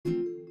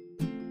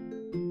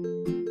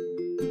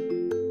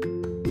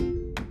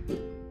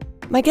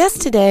My guests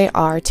today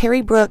are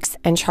Terry Brooks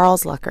and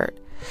Charles Luckert.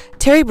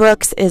 Terry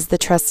Brooks is the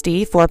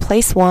trustee for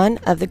Place 1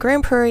 of the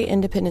Grand Prairie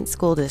Independent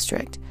School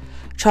District.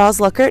 Charles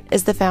Luckert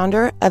is the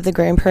founder of the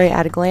Grand Prairie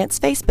at a Glance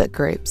Facebook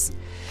groups.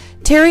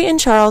 Terry and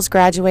Charles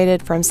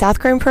graduated from South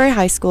Grand Prairie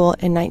High School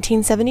in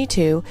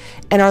 1972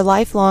 and are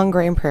lifelong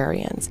Grand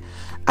Prairians.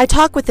 I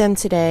talk with them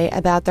today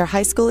about their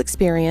high school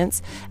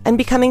experience and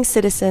becoming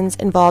citizens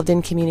involved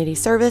in community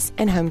service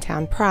and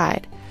hometown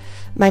pride.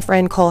 My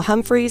friend Cole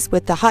Humphreys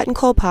with the Hot and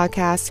Cold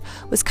podcast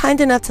was kind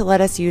enough to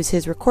let us use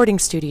his recording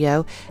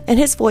studio, and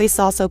his voice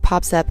also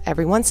pops up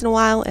every once in a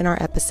while in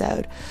our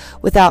episode.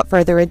 Without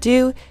further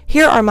ado,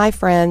 here are my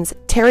friends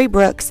Terry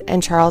Brooks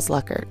and Charles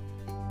Luckert.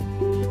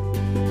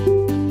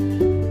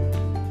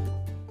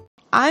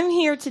 I'm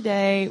here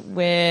today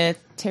with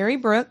Terry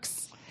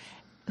Brooks,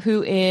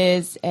 who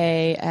is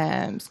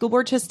a school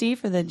board trustee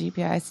for the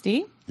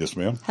GPISD. Yes,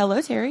 ma'am.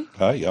 Hello, Terry.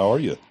 Hi, how are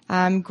you?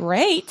 I'm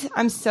great.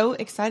 I'm so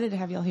excited to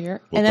have y'all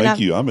here. Well, thank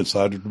you. I'm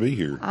excited to be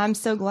here. I'm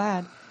so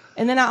glad.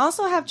 And then I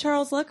also have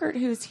Charles Luckert,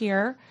 who's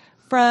here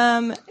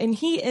and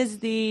he is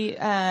the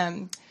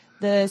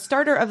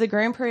starter of the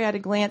Grand Prairie at a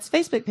Glance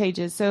Facebook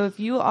pages. So if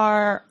you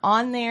are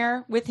on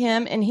there with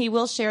him, and he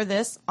will share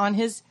this on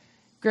his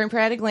Grand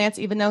Prairie at a Glance,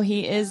 even though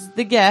he is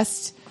the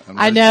guest.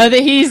 I know that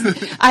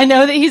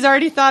he's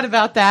already thought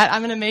about that.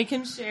 I'm going to make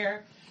him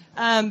share.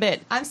 But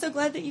I'm so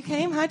glad that you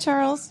came. Hi,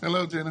 Charles.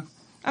 Hello, Jenna.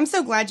 I'm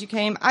so glad you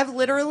came. I've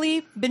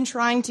literally been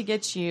trying to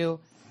get you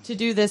to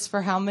do this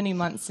for how many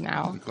months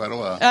now? Quite a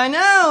while. I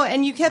know.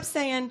 And you kept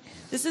saying,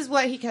 this is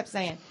what he kept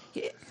saying.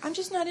 I'm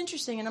just not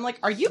interesting. And I'm like,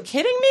 are you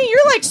kidding me?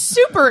 You're like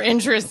super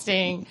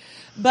interesting.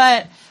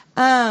 But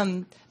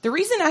the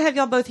reason I have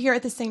y'all both here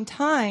at the same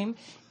time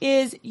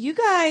is you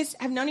guys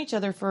have known each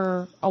other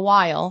for a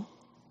while,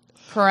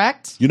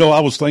 correct? You know, I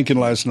was thinking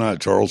last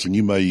night, Charles, and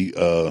you may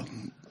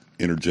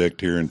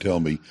interject here and tell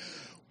me,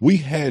 we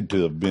had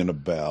to have been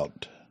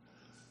about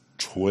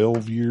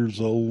 12 years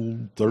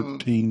old,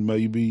 13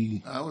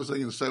 maybe. I was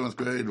thinking 7th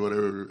grade,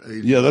 whatever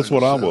age. Yeah, that's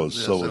what I was.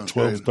 Yeah, so 12,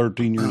 grade.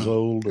 13 years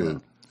old. Yeah.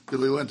 Because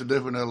we went to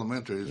different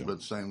elementaries,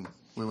 but same.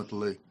 We went to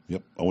Lee.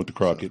 Yep, I went to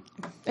Crockett.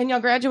 And y'all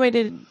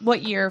graduated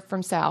what year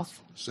from South?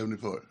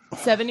 74.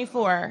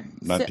 74.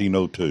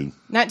 1902.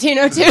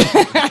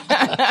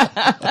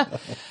 1902.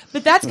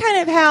 But that's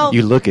kind of how...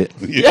 You look it.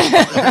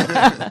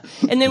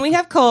 And then we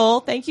have Cole.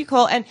 Thank you,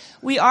 Cole. And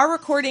we are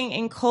recording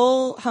in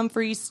Cole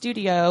Humphreys'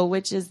 studio,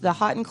 which is the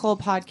Hot and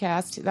Cold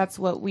podcast. That's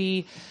what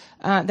he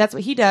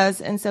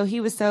does. And so he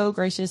was so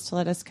gracious to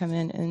let us come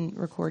in and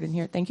record in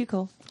here. Thank you,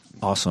 Cole.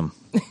 Awesome.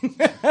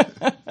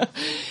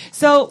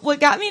 So what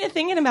got me to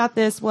thinking about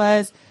this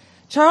was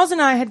Charles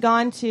and I had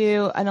gone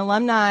to an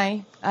alumni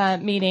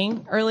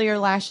meeting earlier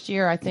last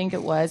year, I think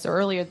it was, or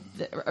earlier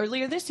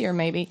this year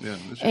maybe. Yeah,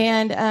 this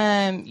year.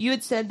 And you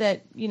had said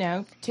that,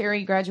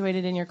 Terry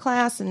graduated in your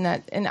class, and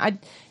I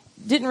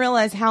didn't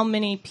realize how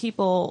many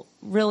people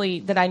really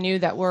that I knew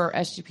that were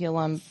SGP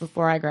alum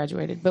before I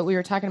graduated, but we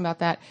were talking about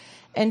that.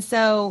 And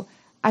so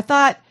I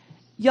thought,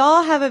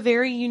 y'all have a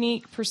very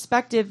unique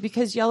perspective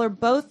because y'all are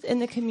both in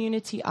the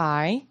community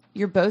eye.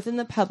 You're both in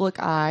the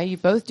public eye. You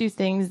both do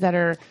things that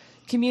are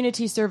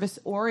community service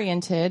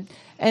oriented.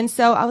 And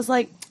so I was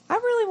like, I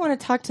really want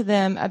to talk to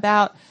them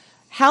about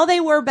how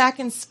they were back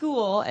in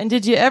school. And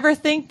did you ever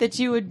think that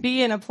you would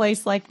be in a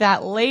place like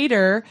that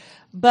later?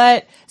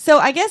 But so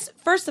I guess,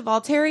 first of all,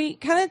 Terry,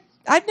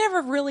 I've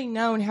never really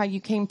known how you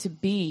came to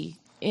be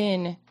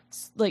be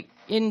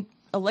an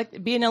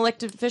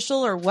elected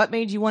official, or what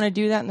made you want to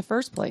do that in the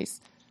first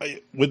place.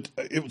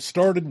 It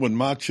started when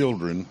my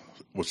children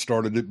were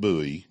started at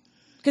Bowie.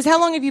 Because how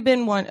long have you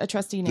been a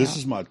trustee now? This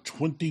is my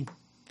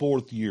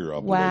 24th year, I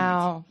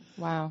believe.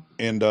 Wow.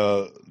 And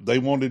they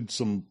wanted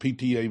some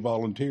PTA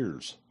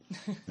volunteers.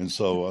 And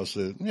so I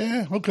said,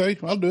 yeah, okay,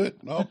 I'll do it.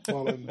 I'll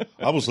follow.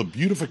 I was a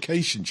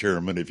beautification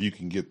chairman, if you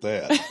can get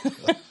that,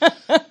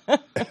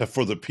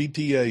 for the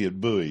PTA at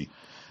Bowie.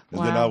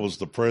 And then I was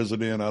the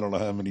president, I don't know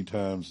how many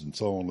times, and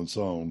so on and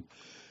so on.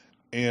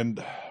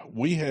 And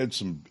we had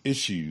some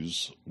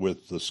issues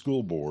with the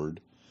school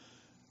board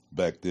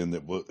back then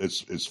that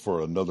it's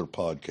for another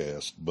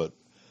podcast. But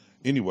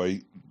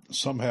anyway,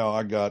 somehow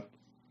I got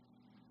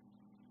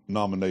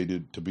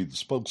nominated to be the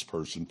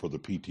spokesperson for the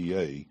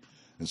PTA.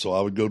 And so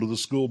I would go to the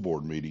school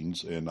board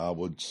meetings and I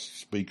would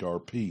speak our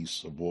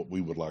piece of what we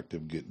would like to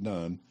get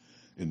done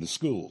in the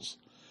schools.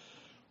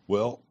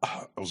 Well,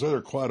 I was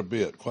there quite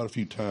a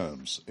few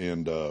times.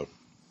 And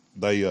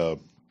they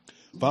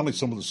finally,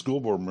 some of the school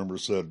board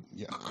members said,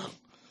 yeah,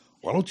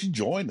 why don't you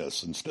join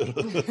us instead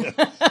of...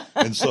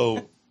 And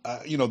so...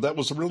 that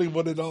was really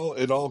what it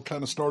all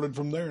kind of started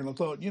from there. And I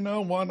thought,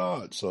 why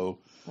not? So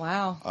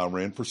wow, I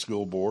ran for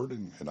school board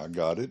and I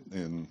got it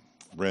and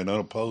ran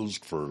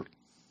unopposed for,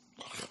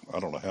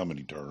 I don't know how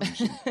many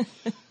terms.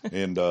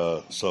 And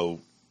so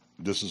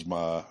this is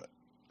my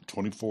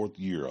 24th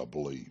year, I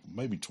believe,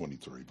 maybe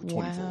 23, but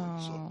 24. Wow.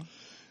 So,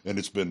 and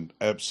it's been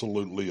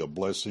absolutely a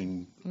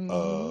blessing,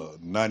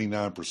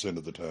 99%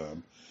 of the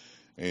time.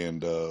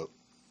 And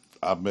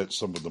I've met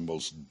some of the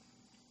most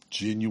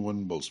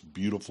genuine, most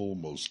beautiful,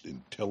 most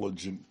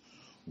intelligent,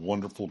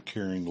 wonderful,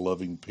 caring,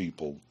 loving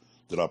people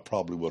that I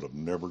probably would have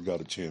never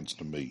got a chance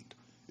to meet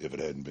if it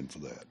hadn't been for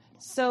that.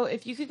 So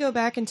if you could go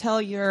back and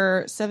tell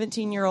your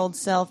 17-year-old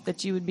self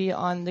that you would be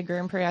on the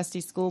Grand Prairie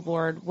ISD School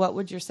Board, what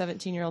would your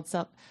 17-year-old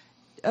self...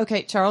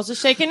 Okay, Charles is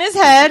shaking his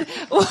head.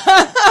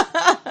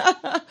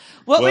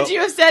 What would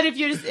you have said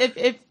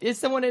if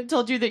someone had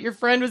told you that your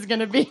friend was going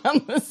to be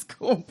on the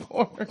school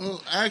board?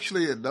 Well,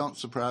 actually, it don't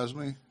surprise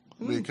me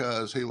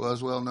because he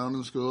was well known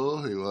in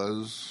school. He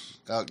was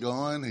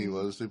outgoing. He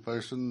was the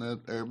person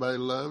that everybody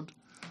loved.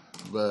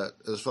 But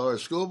as far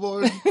as school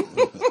board,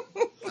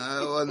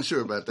 I wasn't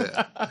sure about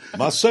that.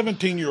 My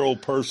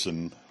 17-year-old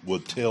person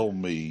would tell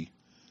me,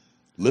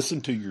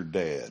 listen to your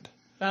dad.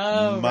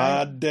 Oh,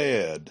 My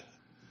dad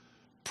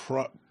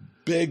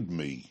begged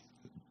me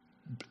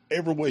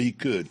every way he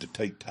could to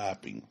take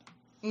typing.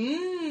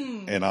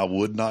 And I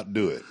would not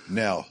do it.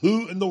 Now,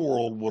 who in the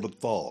world would have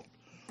thought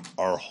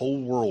our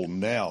whole world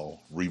now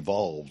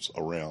revolves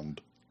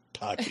around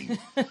typing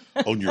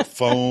on your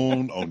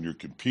phone, on your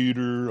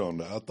computer?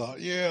 I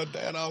thought, yeah,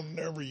 Dad, I'll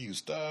never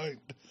use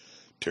type.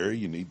 Terry,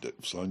 you need to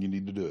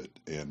do it.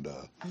 And,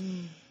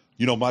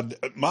 you know,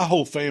 my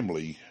whole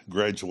family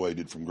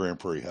graduated from Grand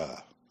Prairie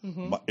High.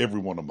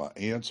 Every one of my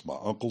aunts, my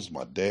uncles,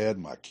 my dad,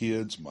 my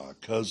kids, my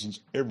cousins,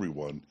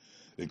 everyone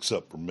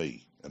except for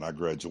me. And I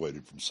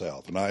graduated from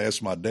South. And I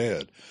asked my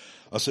dad,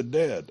 I said,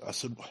 Dad,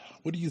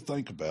 what do you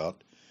think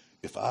about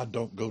if I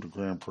don't go to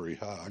Grand Prairie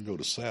High, I go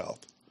to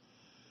South?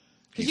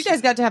 Because you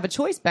guys got to have a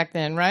choice back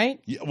then, right?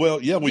 Yeah,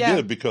 well, yeah, we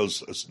did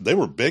because they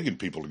were begging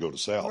people to go to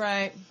South.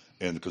 Right.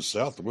 And because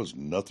South, there was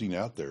nothing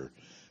out there.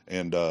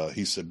 And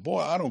he said,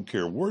 boy, I don't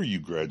care where you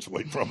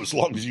graduate from as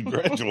long as you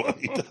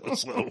graduate.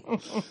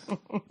 So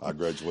I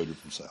graduated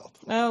from South.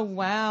 Oh,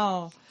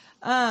 wow.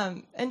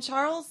 And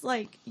Charles,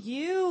 like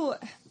you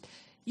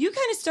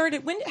kind of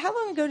started, how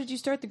long ago did you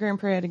start the Grand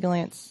Prairie at a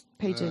Glance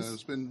pages?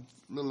 It's been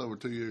a little over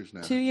 2 years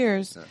now. 2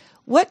 years. Yeah.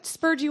 What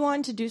spurred you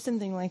on to do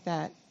something like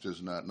that?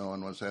 Just not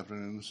knowing what's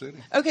happening in the city.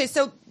 Okay,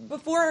 so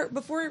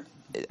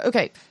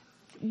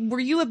were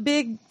you a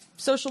big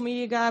social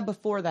media guy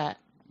before that?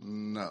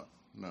 No,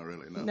 not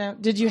really, no. No.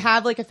 Did you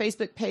have like a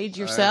Facebook page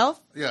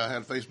yourself? I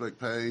had a Facebook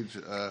page.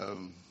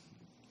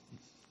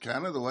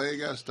 Kind of the way it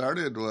got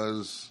started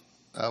was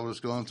I was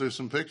going through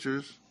some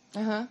pictures.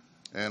 Uh-huh.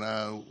 And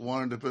I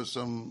wanted to put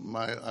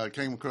I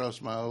came across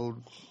my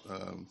old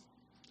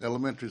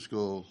elementary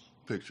school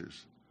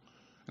pictures.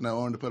 And I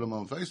wanted to put them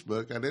on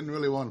Facebook. I didn't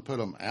really want to put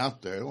them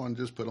out there. I wanted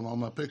to just put them on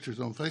my pictures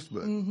on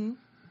Facebook. Mm-hmm.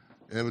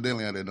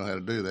 Evidently, I didn't know how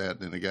to do that,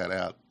 and it got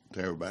out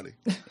to everybody.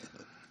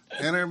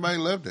 And everybody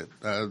loved it.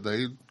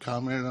 They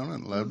commented on it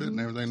and loved it and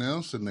everything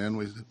else. And then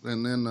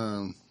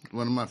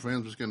one of my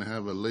friends was going to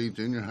have a Lee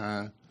Junior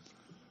High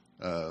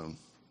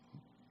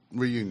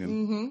reunion.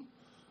 Mm-hmm.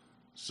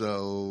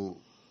 So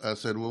I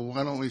said, well,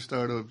 why don't we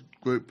start a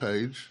group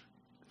page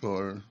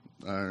for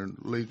our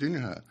Lee Junior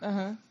High?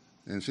 Uh-huh.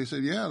 And she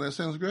said, yeah, that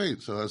sounds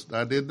great. So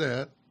I did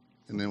that.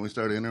 And then we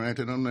started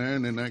interacting on there.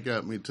 And then that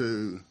got me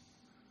to,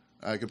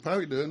 I could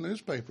probably do a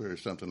newspaper or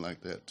something like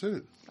that,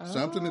 too. Oh.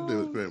 Something to do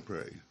with Grand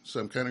Prairie.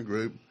 Some kind of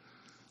group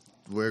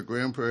where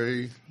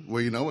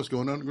you know what's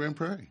going on in Grand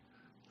Prairie.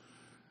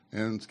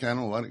 And it's kind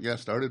of what it got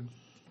started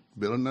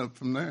building up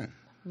from there.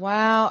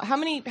 Wow. How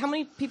many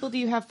people do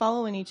you have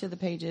following each of the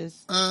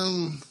pages?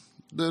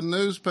 The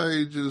news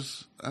page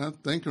is, I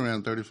think,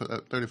 around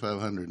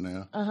 3,500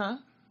 now. Uh-huh.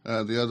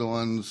 The other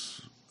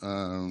ones,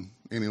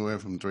 anywhere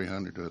from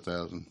 300 to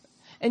 1,000.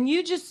 And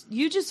you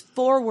just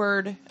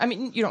forward, I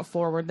mean, you don't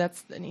forward,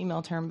 that's an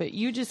email term, but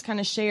you just kind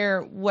of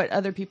share what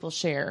other people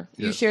share.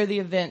 Yes. You share the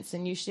events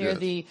and you share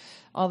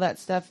all that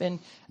stuff. And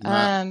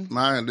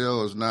my idea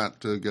was not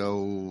to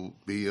go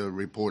be a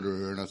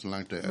reporter or nothing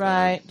like that.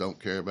 Right. I don't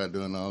care about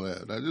doing all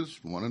that. I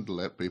just wanted to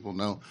let people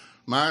know.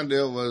 My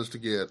idea was to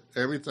get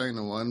everything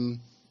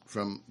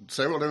from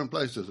several different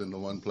places into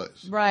one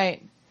place.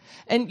 Right.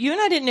 And you and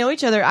I didn't know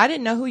each other. I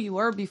didn't know who you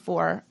were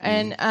before.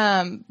 And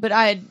but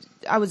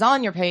I was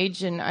on your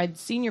page and I'd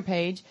seen your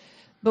page.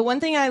 But one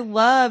thing I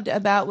loved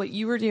about what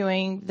you were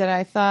doing that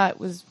I thought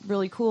was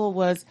really cool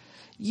was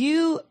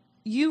you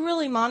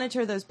really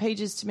monitor those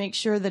pages to make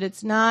sure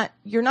that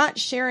you're not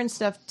sharing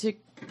stuff to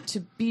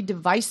be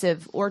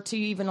divisive or to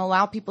even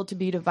allow people to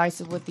be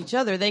divisive with each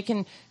other. They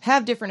can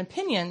have different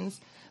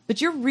opinions,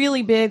 but you're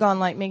really big on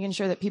like making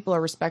sure that people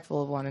are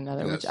respectful of one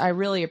another, which I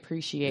really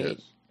appreciate.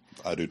 Yes.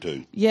 I do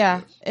too.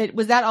 Yeah.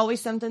 Was that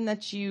always something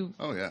that you...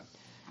 Oh, yeah.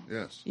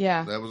 Yes.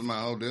 Yeah. That was my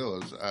whole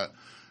deal.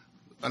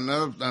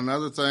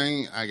 Another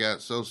thing, I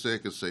got so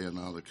sick of seeing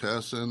all the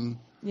cussing,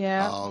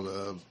 all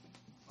the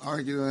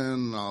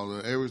arguing,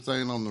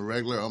 everything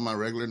on my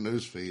regular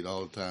news feed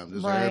all the time.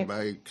 Just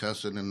everybody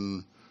cussing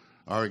and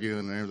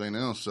arguing and everything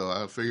else. So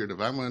I figured if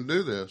I'm going to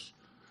do this,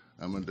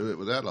 I'm going to do it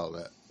without all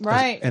that.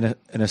 Right. And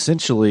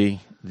essentially,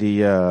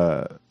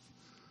 the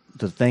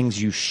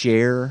things you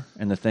share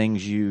and the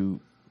things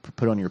you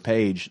put on your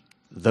page,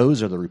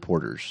 those are the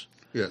reporters.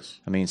 Yes.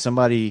 I mean,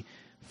 somebody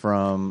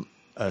from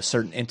a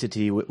certain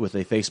entity with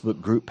a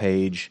Facebook group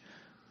page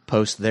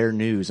posts their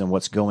news and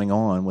what's going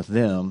on with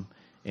them,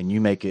 and you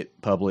make it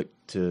public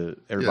to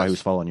everybody Yes.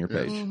 who's following your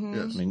Yes. page.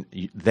 Yes. I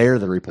mean, they're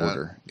the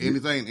reporter.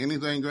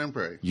 Anything Grand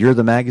Prairie. You're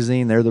the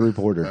magazine. They're the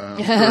reporter.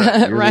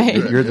 Correct. Right.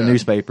 You're the Yeah.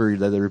 newspaper.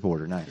 They're the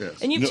reporter. Nice.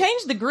 Yes. And you've No.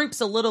 changed the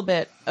groups a little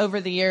bit over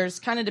the years,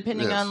 kind of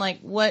depending Yes. on like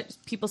what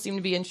people seem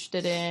to be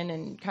interested in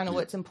and kind of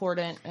what's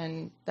important.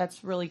 And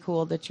that's really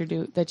cool that you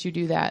do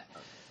that.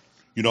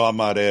 You know, I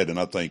might add, and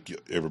I think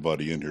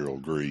everybody in here will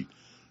agree,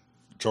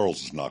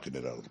 Charles is knocking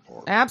it out of the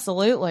park.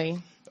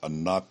 Absolutely.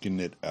 Knocking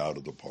it out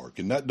of the park.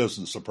 And that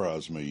doesn't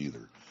surprise me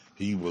either.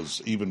 He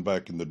was, even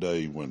back in the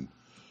day when,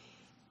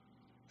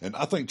 and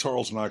I think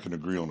Charles and I can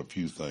agree on a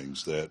few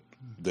things that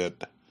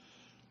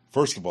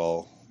first of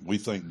all, we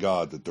thank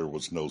God that there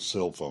was no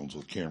cell phones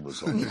with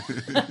cameras on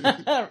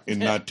them in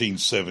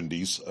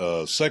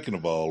 1970s. Second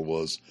of all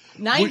was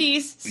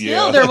 90s, still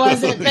yeah. there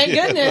wasn't. Thank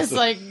goodness.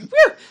 Like,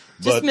 whew,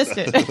 just But- missed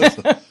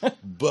it.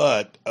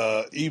 But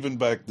even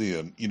back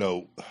then, you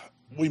know,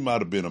 we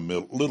might have been a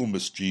little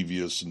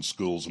mischievous in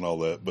schools and all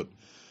that, but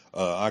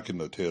I can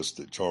attest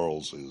that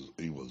Charles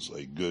he was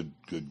a good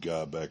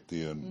guy back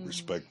then,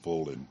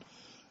 respectful, and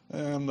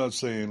I'm not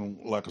saying,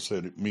 like I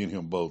said, me and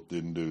him both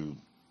didn't do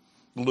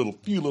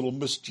few little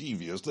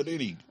mischievous that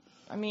any.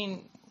 I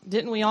mean,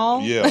 didn't we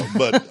all? Yeah,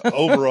 but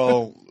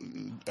overall,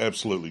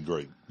 absolutely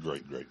great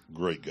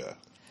guy.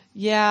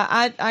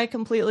 Yeah, I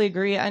completely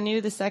agree. I knew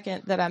the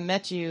second that I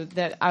met you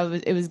that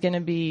it was going to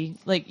be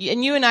like,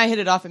 and you and I hit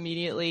it off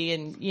immediately,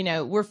 and you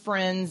know we're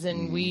friends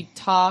and we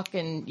talk,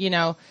 and you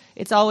know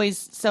it's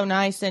always so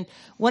nice. And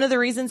one of the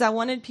reasons I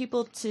wanted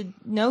people to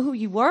know who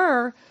you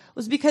were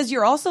was because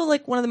you're also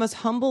like one of the most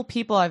humble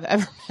people I've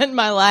ever met in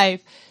my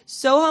life.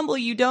 So humble,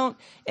 you don't,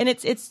 and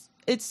it's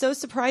so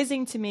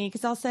surprising to me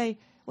because I'll say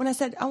when I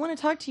said I want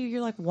to talk to you,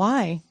 you're like,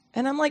 why?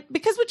 And I'm like,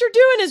 because what you're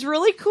doing is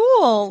really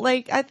cool.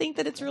 Like, I think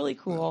that it's really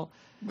cool.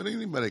 But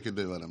anybody could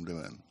do what I'm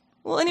doing.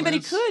 Well, anybody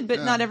It's- could, but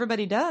yeah. not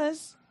everybody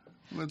does.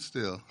 But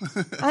still.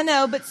 I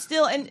know, but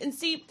still, and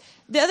see,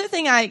 the other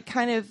thing I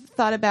kind of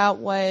thought about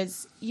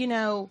was, you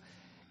know,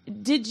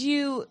 did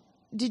you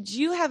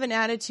have an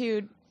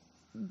attitude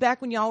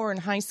back when y'all were in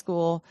high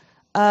school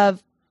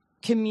of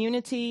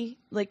community,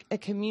 like a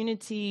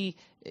community,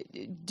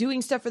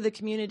 doing stuff for the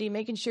community,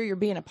 making sure you're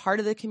being a part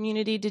of the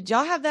community? Did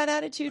y'all have that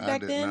attitude I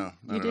back didn't, then?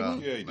 no, not You at all.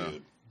 didn't? Yeah, he No.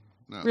 did.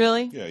 No.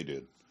 Really? Yeah, he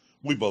did.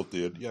 We both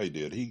did. Yeah, he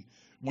did.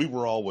 We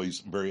were always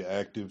very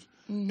active.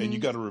 And you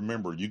got to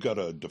remember, you got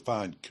to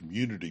define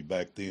community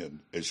back then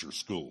as your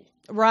school.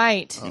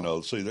 Right. You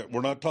know, see that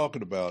we're not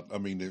talking about. I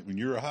mean, when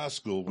you're a high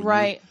school,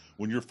 Right.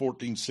 when you're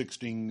 14,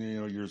 16,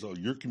 years old,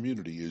 your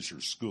community is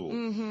your school.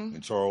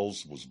 And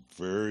Charles was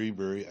very,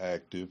 very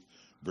active,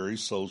 very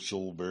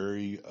social,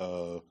 very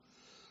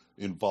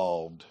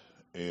involved,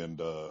 and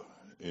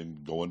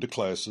going to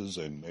classes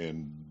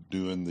and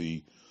doing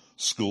the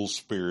school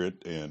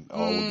spirit and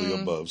all of the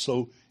above.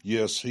 So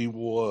yes, he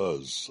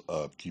was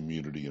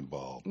community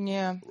involved.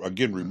 Yeah.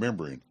 Again,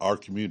 remembering our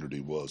community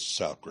was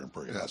South Grand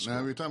Prairie High Yeah. School. Now,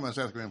 if you're talking about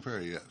South Grand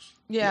Prairie, yes.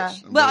 Yeah.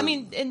 Yes. Well, I But-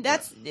 mean, and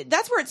that's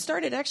where it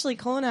started. Actually,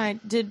 Cole and I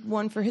did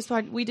one for his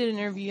pod. We did an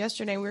interview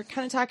yesterday. We were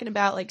kind of talking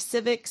about like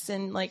civics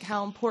and like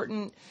how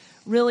important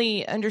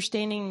really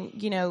understanding,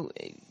 you know,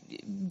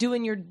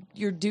 doing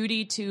your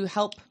duty to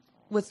help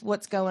with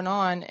what's going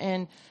on.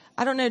 And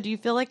I don't know, do you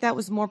feel like that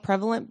was more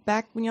prevalent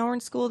back when y'all were in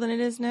school than it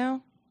is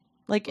now?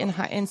 Like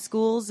in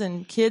schools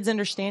and kids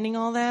understanding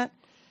all that?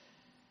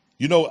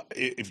 You know,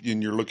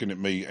 and you're looking at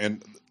me,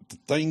 and the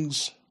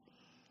things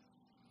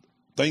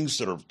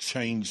that have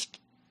changed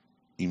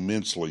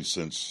immensely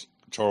since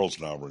Charles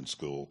and I were in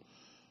school,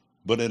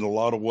 but in a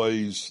lot of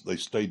ways they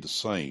stayed the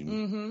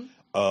same.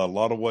 A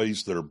lot of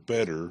ways that are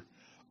better.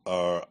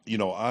 You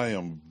know, I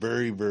am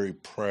very, very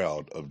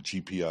proud of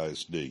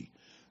GPISD.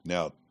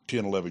 Now,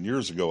 10, 11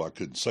 years ago, I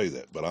couldn't say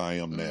that, but I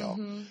am now.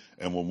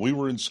 And when we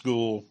were in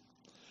school,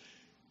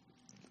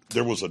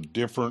 there was a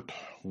different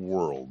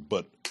world,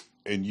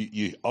 and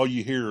you all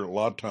you hear a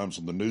lot of times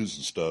on the news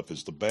and stuff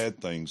is the bad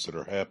things that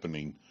are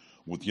happening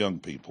with young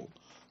people.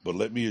 But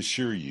let me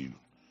assure you,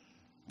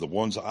 the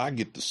ones I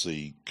get to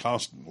see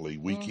constantly,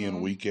 week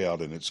in, week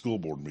out, and at school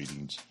board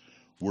meetings,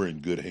 we're in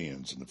good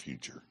hands in the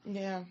future.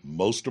 Yeah.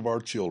 Most of our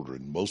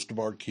children, most of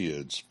our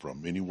kids,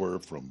 from anywhere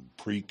from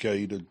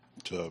pre-K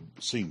to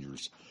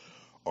seniors,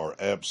 are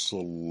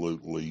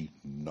absolutely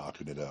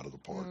knocking it out of the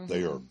park.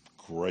 They are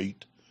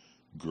great,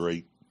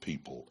 great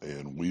people,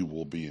 and we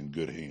will be in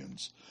good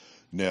hands.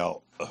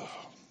 Now,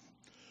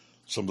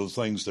 some of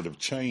the things that have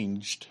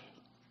changed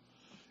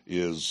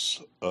is,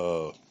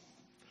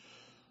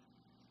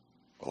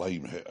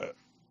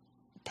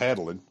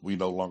 paddling. We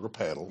no longer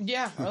paddle.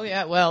 Yeah. Oh,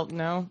 yeah. Well,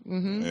 no.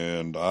 Mm-hmm.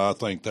 And I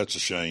think that's a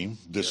shame.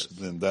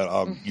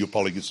 You'll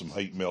probably get some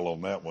hate mail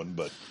on that one,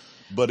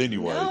 but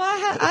anyway. No,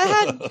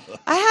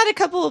 I had a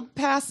couple of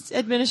past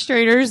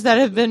administrators that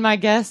have been my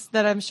guests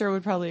that I'm sure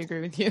would probably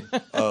agree with you.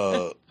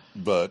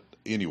 But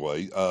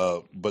anyway,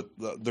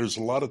 there's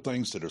a lot of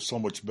things that are so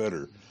much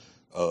better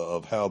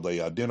of how they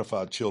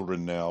identify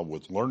children now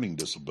with learning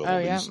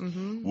disabilities. Oh,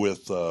 yeah.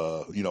 With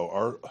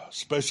our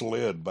special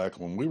ed back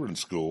when we were in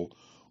school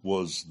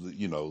was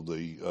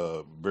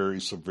the very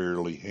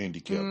severely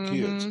handicapped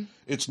kids.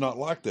 It's not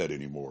like that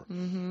anymore.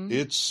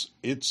 It's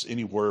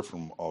anywhere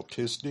from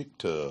autistic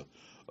to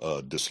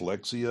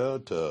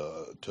dyslexia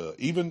to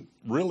even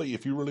really,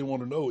 if you really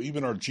want to know,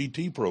 even our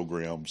GT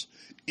programs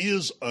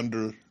is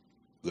under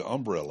the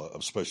umbrella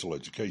of special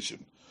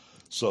education.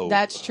 So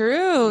That's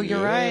true.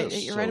 You're yes,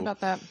 right. You're right so about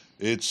that.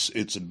 It's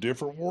a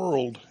different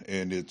world,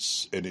 and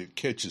it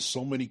catches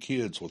so many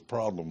kids with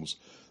problems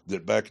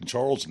that back in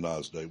Charles and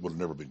I's day would have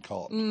never been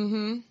caught.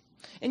 And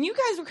you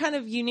guys were kind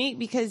of unique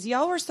because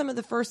y'all were some of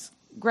the first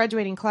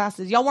graduating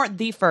classes. Y'all weren't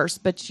the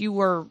first, but you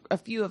were a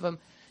few of them.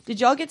 Did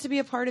y'all get to be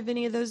a part of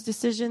any of those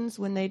decisions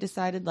when they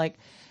decided, like,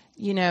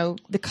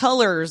 the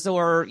colors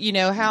or,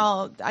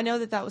 how I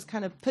know that was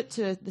kind of put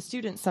to the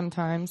students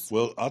sometimes.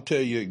 Well, I'll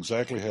tell you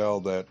exactly how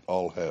that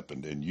all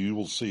happened, and you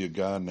will see a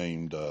guy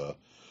named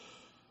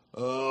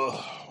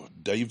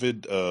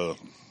David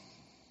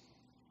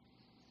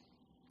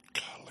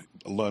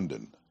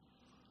London.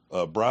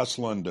 Bryce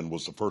London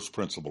was the first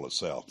principal at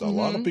South. Now, a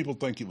lot of people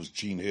think it was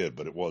Gene Head,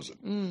 but it wasn't.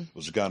 It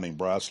was a guy named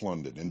Bryce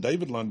London. And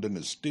David London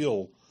is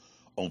still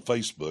on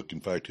Facebook. In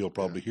fact, he'll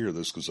probably hear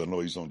this because I know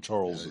he's on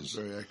Charles's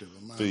very active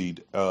on mine.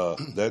 feed.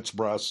 That's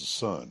Bryce's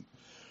son.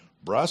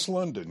 Bryce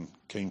London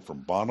came from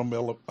Bonham,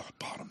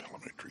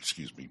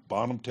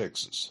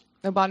 Texas.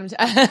 No bottom.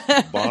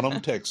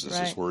 Bonham, Texas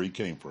Right. is where he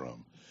came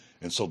from.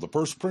 And so the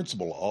first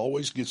principal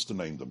always gets to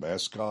name the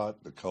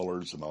mascot, the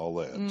colors, and all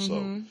that.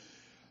 So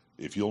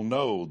if you'll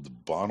know, the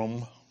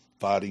Bonham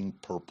Fighting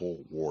Purple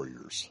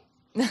Warriors,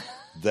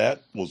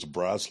 that was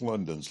Bryce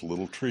London's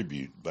little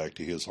tribute back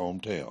to his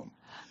hometown.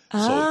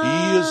 So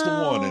he is the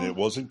one, and it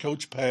wasn't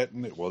Coach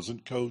Patton, it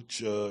wasn't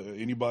Coach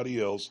anybody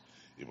else.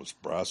 It was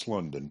Bryce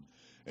London,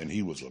 and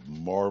he was a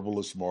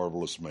marvelous,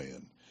 marvelous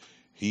man.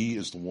 He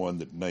is the one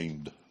that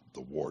named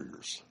the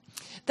Warriors.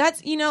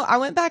 That's, I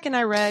went back and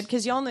I read,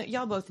 because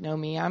y'all both know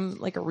me. I'm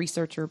like a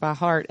researcher by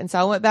heart. And so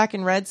I went back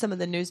and read some of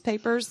the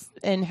newspapers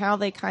and how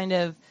they kind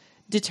of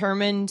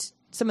determined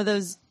some of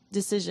those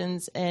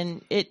decisions.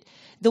 And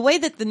the way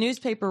that the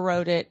newspaper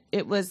wrote it,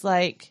 it was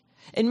like,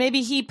 and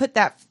maybe he put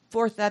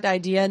forth that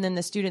idea and then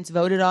the students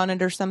voted on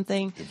it or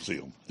something. It was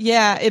him.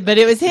 Yeah, but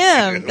it was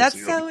him. It was That's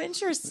him. so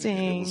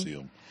interesting. It was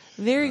him.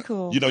 Very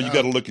cool. You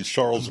got to look at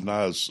Charles and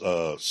I's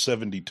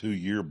 72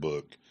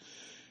 yearbook,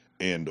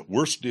 and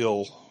we're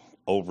still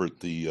over at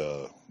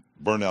the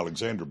Bern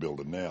Alexander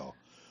building now,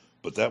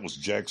 but that was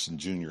Jackson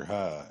Junior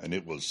High, and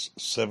it was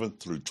 7th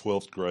through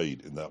 12th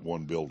grade in that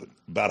one building.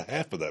 About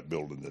half of that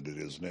building that it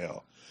is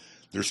now.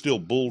 They're still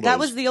bulldozers. That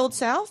was the Old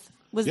South?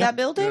 Was that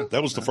building?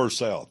 That was the first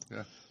South.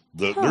 Yeah.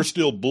 There's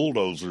still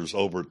bulldozers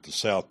over at the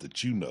South that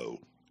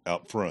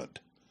out front.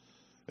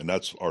 And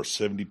that's our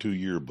 72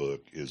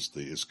 yearbook. It's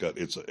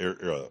an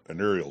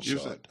aerial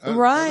shot.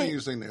 Right. I think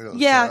you've seen the aerial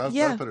Yeah, shot.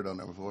 yeah. I've put it on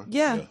there before.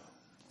 Yeah.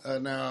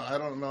 Now, I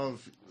don't know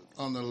if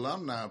on the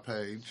alumni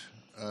page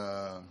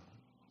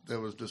there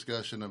was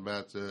discussion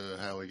about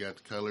how we got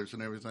the colors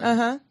and everything.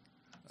 Now,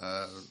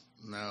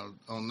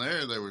 on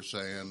there they were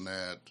saying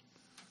that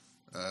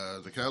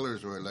the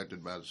colors were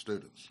elected by the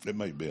students. It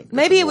may have been.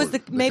 Maybe it was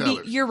maybe maybe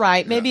colors. you're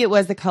right. Maybe it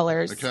was the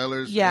colors. The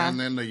colors, Yeah. and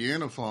then the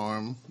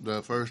uniform,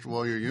 the first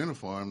Warrior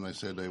uniform, they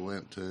said they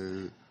went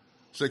to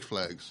Six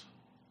Flags.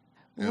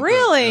 And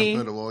Really?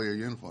 put a Warrior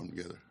uniform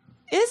together.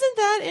 Isn't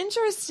that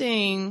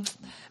interesting?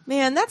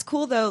 Man, that's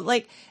cool though.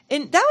 Like,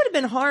 and that would have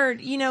been hard,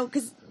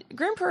 because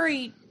Grand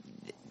Prairie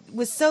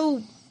was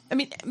so. I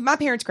mean, my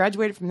parents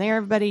graduated from there.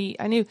 Everybody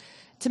I knew.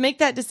 To make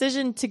that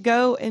decision to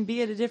go and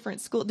be at a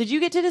different school. Did you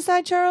get to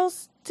decide,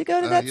 Charles, to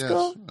go to that Yes.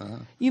 school?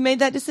 You made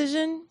that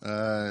decision?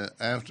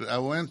 After I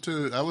was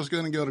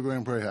going to go to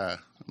Grand Prairie High.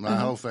 My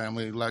whole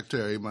family, like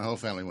Terry, my whole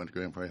family went to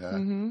Grand Prairie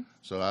High.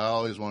 So I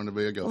always wanted to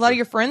be a Gopher. A lot of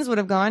your friends would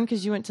have gone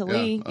because you went to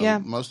Lee. Yeah.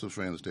 Most of the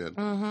friends did.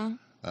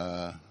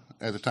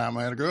 At the time,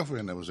 I had a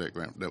girlfriend that was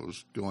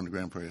going to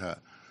Grand Prairie High.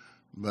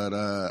 But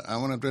I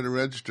went up there to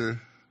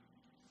register,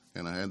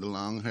 and I had the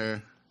long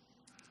hair.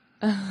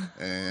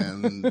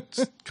 And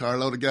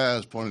carload of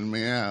guys pointed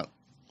me out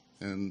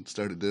and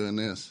started doing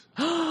this.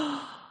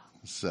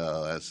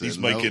 So I said, He's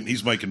nope.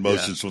 making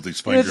motions with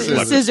his With fingers,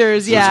 his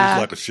scissors, yeah.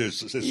 like a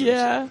scissors.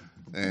 Yeah.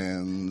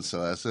 And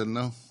so I said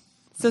no.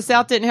 So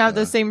South didn't have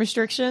those same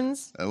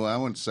restrictions? Well, I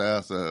went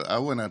south. I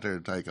went out there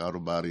to take auto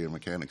body and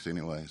mechanics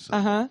anyway.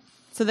 So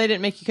So they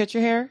didn't make you cut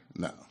your hair?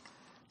 no,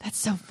 That's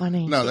so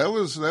funny. no, that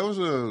was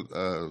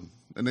a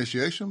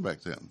initiation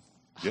back then.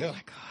 Yeah,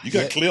 you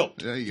got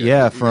clipped.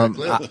 Yeah,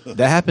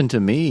 that happened to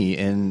me,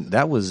 and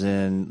that was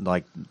in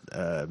like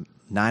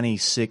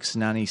 96,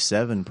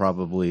 97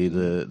 probably.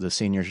 The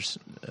seniors,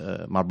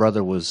 my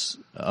brother was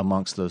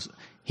amongst those.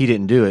 He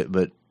didn't do it,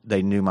 but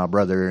they knew my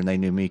brother, and they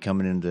knew me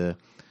coming into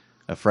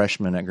a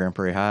freshman at Grand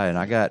Prairie High, and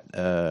I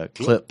got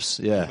clips.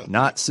 Yeah,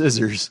 not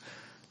scissors.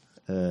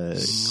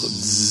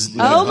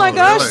 Oh my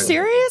gosh, really?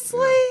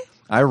 seriously?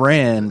 I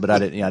ran, but I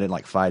didn't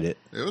like fight it.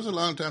 It was a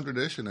long time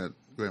tradition at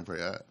Grand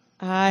Prairie High.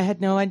 I had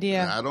no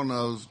idea. I don't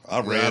know. I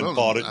ran,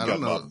 fought it, and got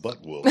my know.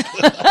 butt whooped.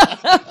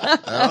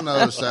 I don't know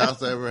if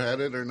South ever had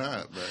it or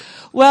not. But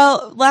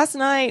Well, last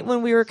night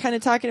when we were kind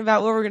of talking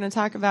about what we were going to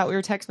talk about, we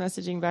were text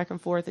messaging back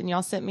and forth, and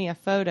y'all sent me a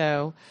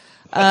photo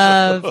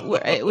of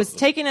it was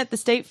taken at the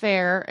state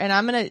fair, and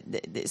I'm gonna.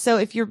 So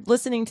if you're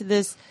listening to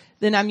this,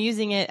 then I'm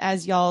using it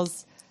as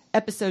y'all's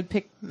episode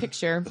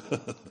picture,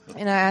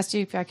 and I asked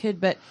you if I could,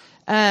 but.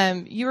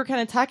 You were kind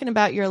of talking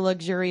about your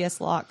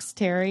luxurious locks,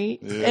 Terry,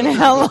 and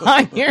how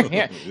long your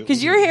hair.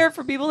 Because your hair,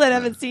 for people that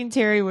haven't seen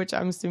Terry, which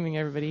I'm assuming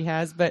everybody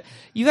has, but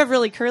you have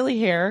really curly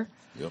hair.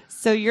 Yep.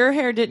 So your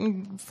hair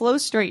didn't flow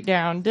straight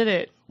down, did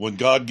it? When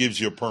God gives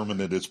you a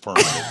permanent, it's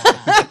permanent.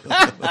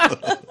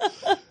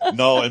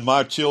 No, and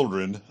my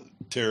children,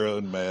 Tara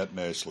and Matt and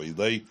Ashley,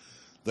 they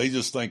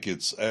just think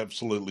it's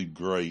absolutely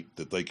great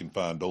that they can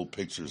find old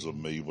pictures of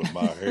me with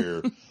my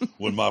hair,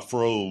 when my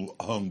fro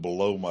hung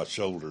below my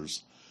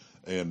shoulders.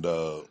 And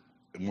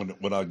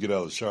when I get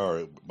out of the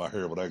shower, my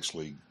hair would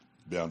actually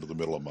down to the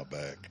middle of my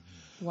back.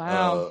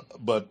 Wow.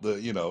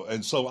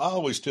 And so I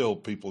always tell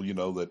people,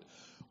 that,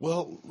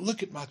 well,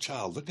 look at my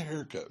child, look at the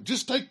haircut.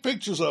 Just take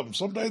pictures of them.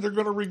 Someday they're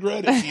going to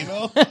regret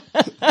it,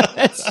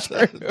 That's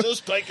true.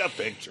 Just take a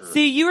picture.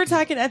 See, you were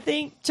talking, I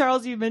think,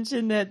 Charles, you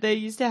mentioned that they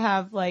used to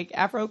have like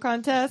Afro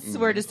contests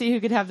where to see who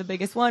could have the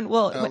biggest one.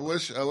 Well, I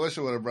wish I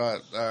would have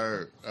brought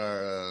our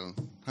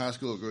high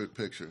school group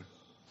picture.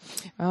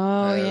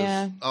 oh,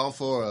 yeah. All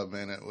four of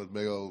them in it with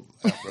big old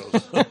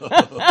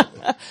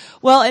afros.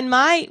 Well,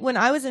 when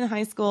I was in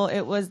high school,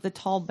 it was the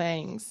tall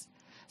bangs.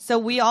 So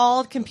we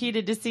all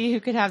competed to see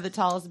who could have the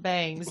tallest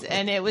bangs.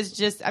 And it was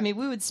just, we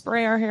would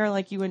spray our hair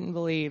like you wouldn't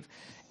believe.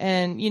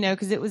 And,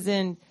 because it was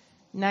in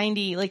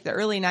the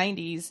early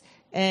 90s.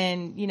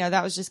 And,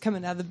 that was just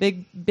coming out of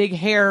the big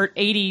hair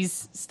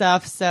 80s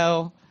stuff.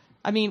 So,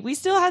 we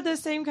still had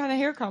those same kind of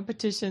hair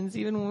competitions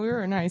even when we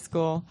were in high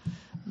school.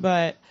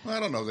 But Well, I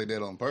don't know if they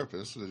did on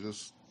purpose. They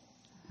just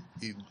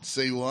you'd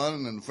see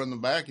one, and from the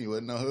back you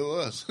wouldn't know who it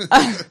was.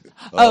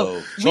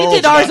 we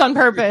did ours on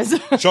purpose.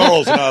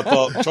 Charles and I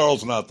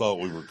thought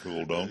we were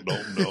cool. Don't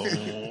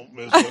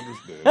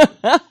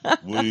misunderstand.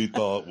 We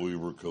thought we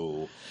were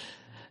cool.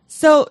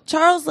 So,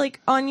 Charles,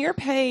 on your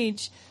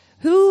page,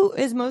 who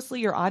is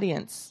mostly your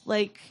audience?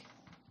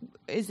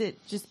 Is it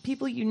just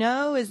people you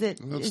know? Is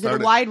it a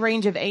wide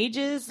range of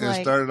ages?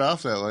 It started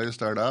off that way. It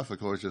started off, of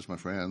course, just my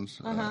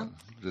friends.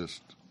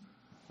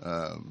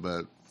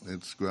 But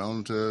it's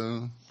grown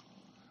to,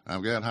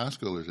 I've got high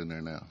schoolers in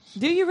there now.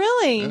 Do you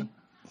really? Yeah.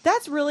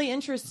 That's really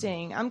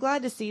interesting. I'm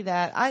glad to see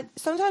that.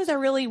 Sometimes I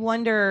really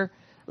wonder,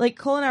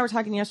 Cole and I were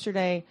talking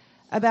yesterday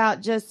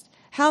about just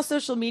how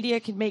social media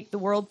can make the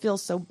world feel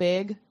so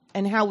big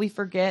and how we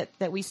forget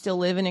that we still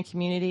live in a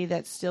community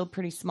that's still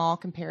pretty small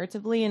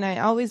comparatively. And I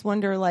always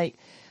wonder, are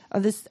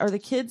the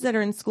kids that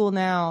are in school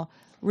now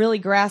really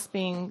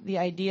grasping the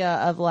idea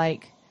of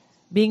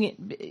being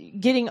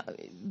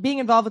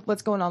involved with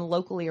what's going on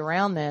locally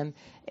around them?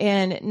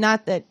 And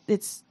not that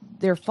it's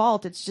their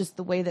fault, it's just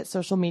the way that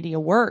social media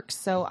works.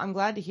 So I'm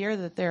glad to hear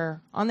that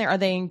they're on there. Are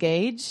they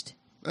engaged?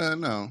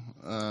 No.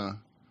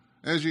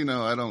 As you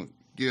know, I don't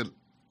get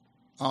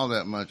all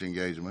that much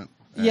engagement,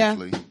 Yeah.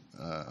 actually.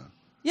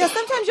 Yeah,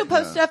 sometimes you'll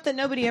post stuff that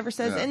nobody ever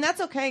says, and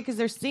that's okay because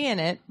they're seeing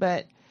it,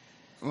 but...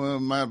 Well, it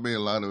might be a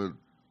lot of it.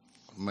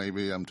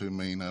 Maybe I'm too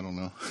mean. I don't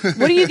know.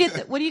 What do you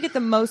get the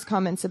most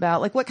comments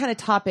about? What kind of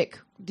topic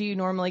do you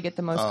normally get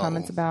the most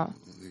comments about?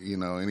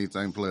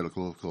 Anything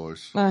political, of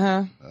course.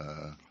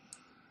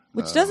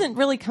 Which doesn't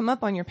really come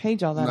up on your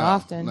page all that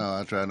often. No,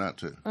 I try not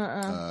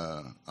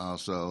to.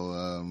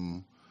 Also,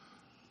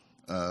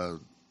 the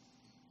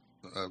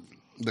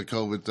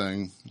COVID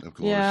thing, of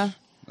course. Yeah.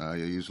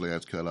 You usually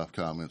have to cut off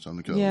comments on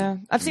the COVID. Yeah,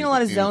 I've seen a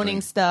lot of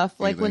zoning stuff.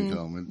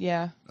 COVID.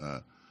 Yeah.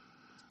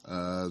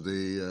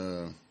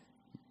 The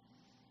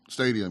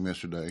stadium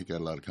yesterday got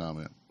a lot of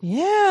comment.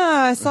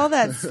 Yeah, I saw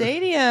that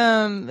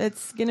stadium.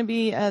 It's going to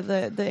be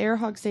the Air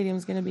Hog Stadium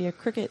is going to be a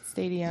cricket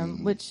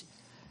stadium, which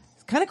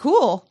is kind of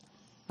cool.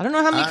 I don't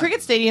know how many cricket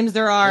stadiums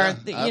there are. I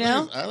think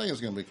it's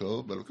going to be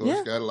cool, but of course,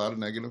 it's got a lot of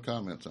negative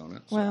comments on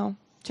it. So. Well,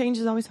 change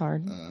is always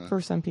hard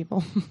for some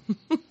people.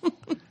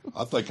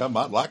 I think I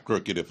might like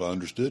cricket if I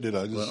understood it.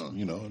 I just,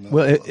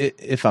 Well,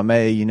 if I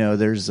may,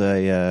 there's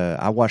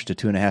I watched a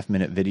 2.5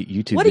 minute YouTube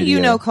video. What do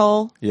you know,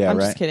 Cole? Yeah, I'm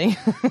right. just kidding.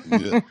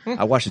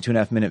 I watched a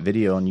 2.5 minute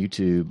video on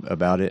YouTube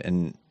about it,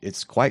 and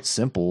it's quite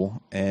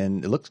simple,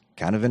 and it looks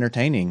kind of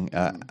entertaining.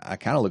 I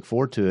kind of look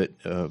forward to it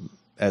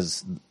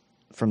as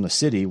from the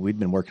city. We'd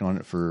been working on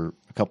it for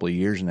a couple of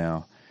years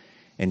now.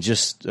 And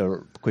just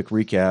a quick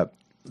recap,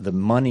 the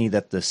money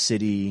that the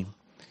city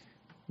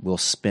will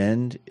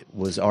spend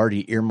was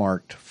already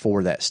earmarked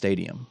for that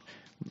stadium,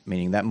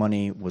 meaning that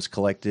money was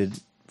collected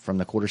from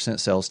the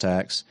 1/4-cent sales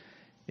tax.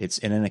 It's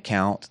in an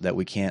account that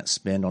we can't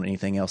spend on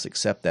anything else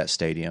except that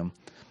stadium.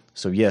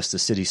 So yes, the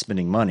city's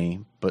spending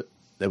money, but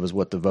that was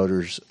what the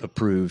voters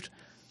approved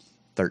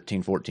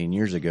 13, 14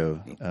 years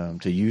ago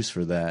to use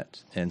for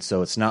that. And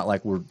so it's not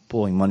like we're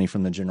pulling money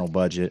from the general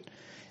budget.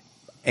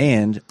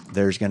 And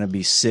there's going to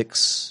be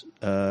 6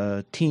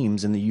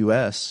 teams in the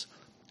U.S.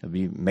 It'll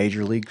be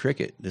Major League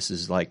Cricket. This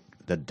is like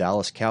the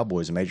Dallas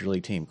Cowboys, a Major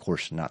League team. Of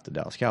course, not the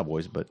Dallas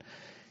Cowboys, but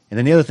and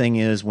then the other thing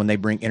is when they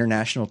bring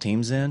international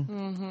teams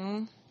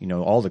in,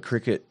 all the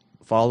cricket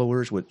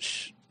followers,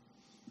 which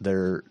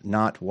they're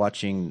not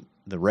watching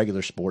the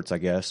regular sports, I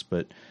guess,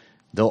 but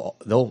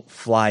they'll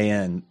fly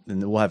in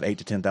and we'll have 8,000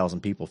 to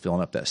 10,000 people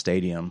filling up that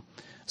stadium.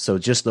 So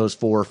just those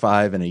 4 or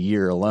 5 in a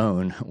year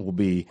alone will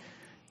be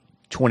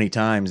 20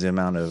 times the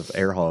amount of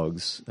Air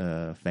Hogs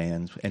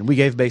fans. And we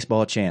gave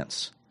baseball a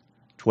chance.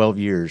 12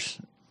 years,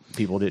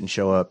 people didn't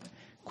show up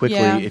quickly.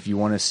 Yeah. If you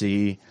want to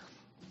see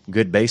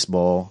good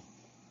baseball,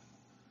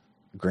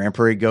 Grand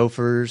Prairie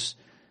Gophers,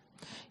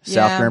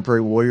 South Grand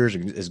Prairie Warriors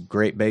is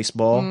great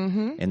baseball.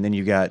 And then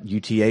you got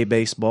UTA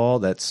baseball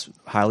that's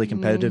highly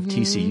competitive.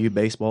 TCU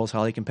baseball is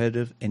highly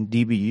competitive. And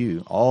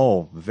DBU,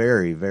 all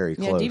very, very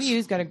close. Yeah,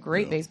 DBU's got a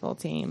great baseball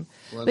team.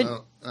 Well, But-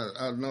 no,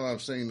 I know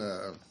I've seen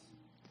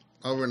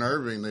over in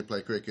Irving they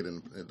play cricket,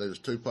 and there's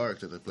 2 parks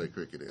that they play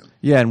cricket in.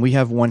 Yeah, and we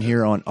have one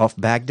here off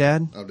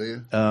Baghdad. Oh, do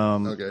you?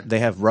 Okay. They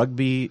have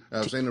rugby.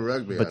 I've seen the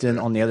rugby, But out then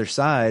there. on the other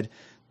side,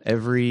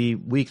 every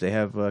week they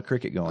have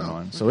cricket going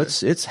on. So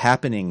it's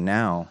happening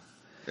now.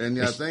 And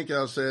I think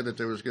y'all said that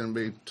there was going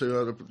to be 2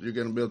 other. You're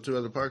going to build 2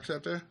 other parks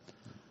out there?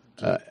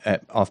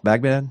 Off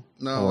Baghdad?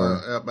 No,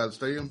 Or- out by the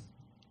stadium.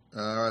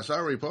 I saw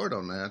a report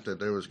on that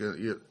there was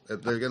there's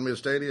going to be a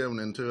stadium and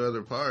then 2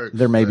 other parks.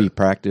 There may be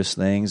practice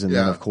things, and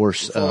then of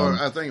course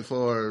I think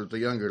for the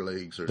younger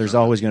leagues. there's something.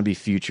 always going to be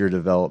future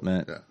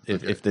development. Yeah,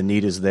 okay. If the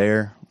need is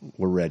there,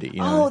 we're ready.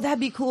 Oh, that'd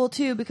be cool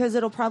too, because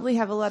it'll probably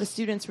have a lot of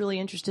students really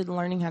interested in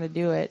learning how to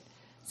do it.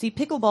 See,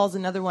 pickleball's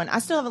another one. I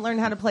still haven't learned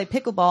how to play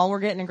pickleball. We're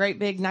getting a great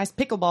big, nice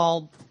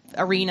pickleball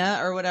arena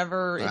or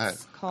whatever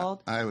it's called.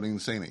 I haven't even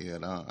seen it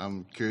yet.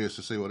 I'm curious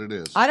to see what it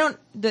is. I don't.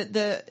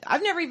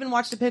 I've never even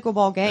watched a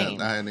pickleball game.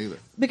 Yeah, I hadn't either.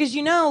 Because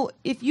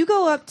if you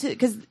go up to,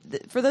 because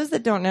for those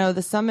that don't know,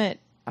 the summit,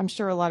 I'm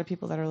sure a lot of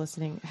people that are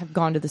listening have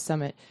gone to the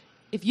summit.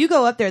 If you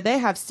go up there, they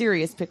have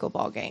serious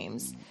pickleball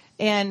games,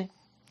 and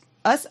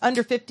us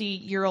under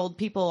 50-year-old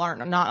people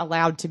aren't not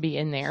allowed to be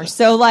in there.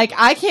 So like,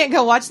 I can't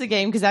go watch the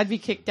game because I'd be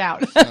kicked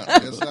out.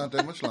 It's not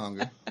that much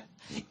longer.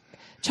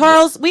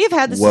 Charles, we have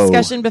had this Whoa.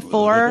 discussion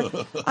before.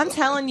 I'm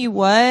telling you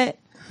what.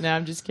 No,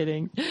 I'm just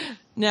kidding.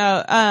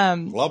 No.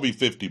 Well, I'll be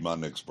 50 my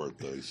next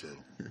birthday, so.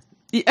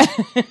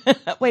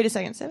 Wait a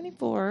second,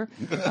 74.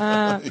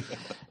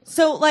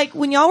 So, like,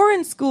 when y'all were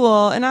in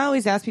school, and I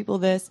always ask people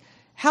this,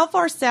 how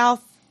far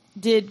south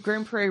did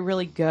Grand Prairie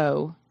really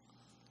go?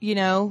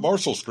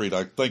 Marshall Street,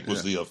 I think,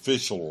 was the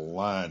official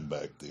line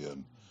back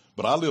then.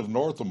 But I lived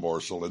north of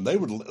Marshall, and they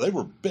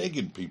were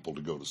begging people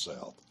to go to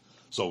South.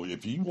 So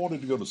if you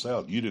wanted to go to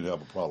South, you didn't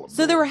have a problem.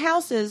 So there were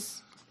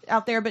houses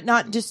out there, but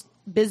not just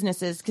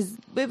businesses, because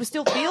it was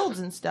still fields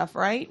and stuff,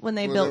 right? When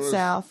they built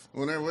South.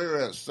 Whenever we were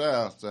at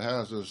South, the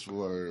houses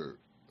were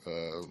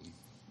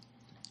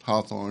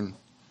Hawthorne,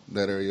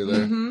 that area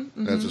there.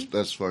 That's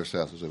as far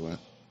south as it went.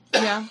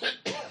 Yeah.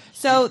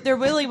 So there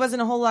really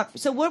wasn't a whole lot.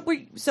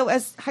 So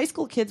as high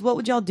school kids, what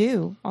would y'all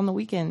do on the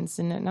weekends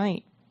and at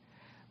night?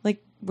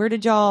 Like, where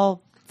did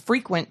y'all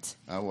frequent?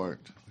 I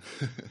worked.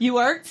 You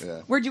worked?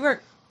 Yeah. Where'd you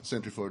work?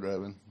 Century Ford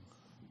Drive-In.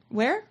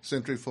 Where?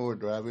 Century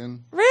Ford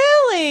Drive-In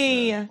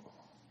Really?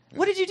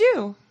 What did you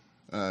do?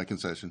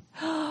 concession.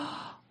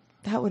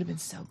 That would have been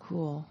so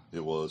cool.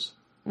 It was.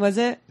 Was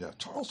it? Yeah,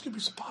 Charles, give me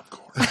some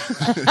popcorn.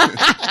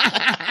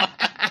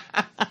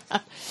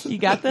 You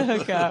got the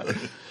hookup.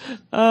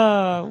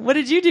 What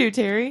did you do,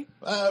 Terry?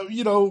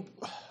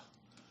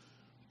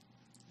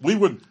 We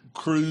would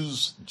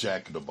cruise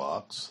Jack in the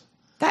Box.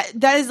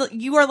 That is,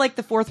 you are like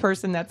the 4th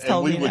person that's And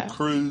told we me would that.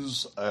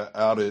 cruise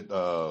out at,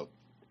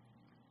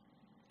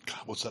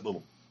 what's that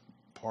little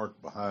park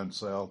behind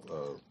South?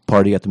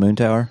 Party at the Moon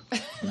Tower.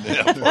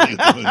 Yeah, Party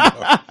at the Moon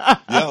Tower.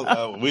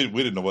 Yeah, we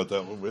didn't know what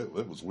that was.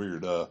 It was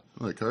weird.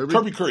 Like Kirby?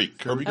 Kirby Creek.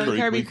 Kirby Creek.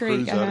 Kirby We Creek,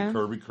 cruised out uh-huh. at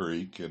Kirby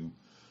Creek, and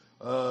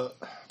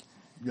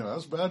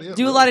that's about it.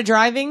 Do a really. lot of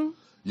driving?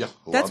 Yeah,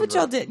 That's what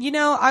y'all did.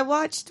 I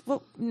watched,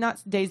 well,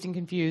 not Dazed and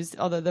Confused,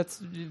 although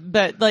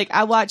but like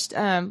I watched,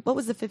 what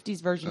was the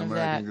 50s version of that?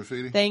 American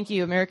Graffiti? Thank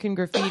you, American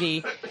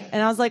Graffiti.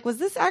 And I was like, was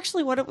this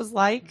actually what it was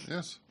like?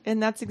 Yes.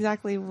 And that's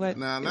exactly what.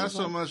 Now, it not was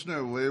so like. much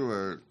near we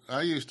were.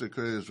 I used to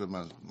cruise with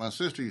my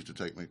sister used to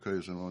take me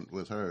cruising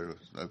with her,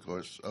 of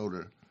course,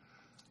 older.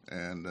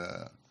 And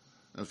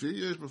a few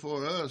years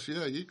before us,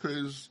 you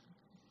cruise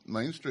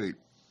Main Street.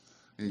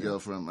 You go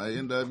from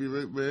A&W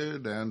Root Beer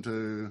down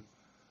to,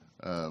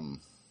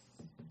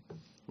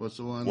 what's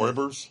the one?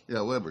 Weber's,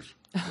 Yeah, Weber's.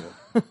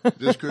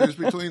 just cruise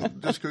between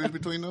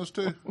those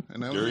two.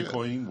 And that was Dairy it.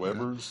 Queen,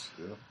 Weber's.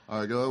 Yeah.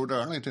 Or go over to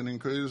Arlington and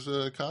cruise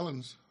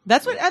Collins.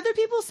 That's what other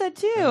people said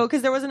too,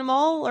 because there wasn't a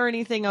mall or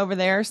anything over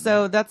there.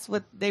 So that's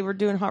what they were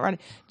doing hot rodding.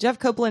 Jeff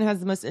Copeland has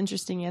the most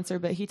interesting answer,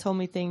 but he told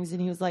me things and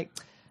he was like,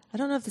 I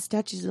don't know if the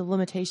statute of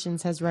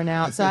limitations has run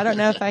out, so I don't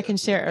know if I can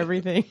share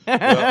everything.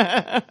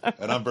 Well,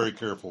 and I'm very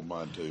careful of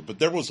mine too. But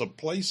there was a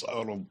place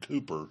out on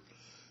Cooper.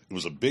 It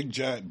was a big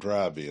giant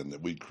drive-in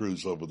that we'd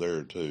cruise over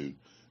there too,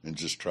 and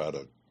just try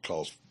to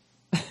cause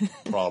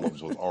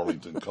problems with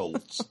Arlington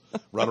Colts,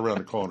 right around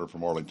the corner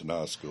from Arlington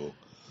High School.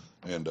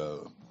 And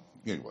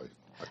anyway,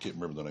 I can't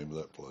remember the name of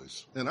that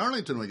place. In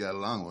Arlington, we got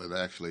along with,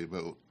 actually,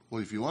 but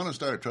if you want to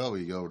start trouble,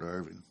 you go over to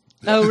Irving.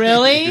 Oh,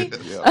 really?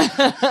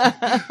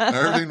 Yeah.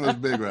 Irving was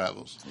big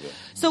rivals.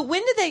 So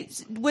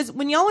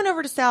when y'all went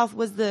over to South,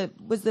 was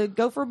the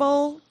Gopher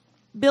Bowl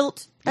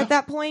built at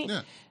that point?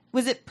 Yeah.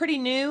 Was it pretty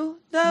new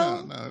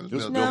though? No, it It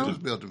was was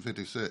built in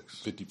 56.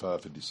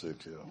 55,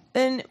 56, yeah.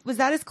 And was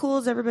that as cool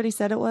as everybody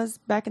said it was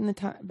back in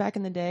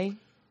the day?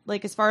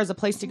 Like as far as a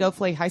place to go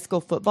play high school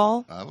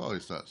football? I've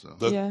always thought so.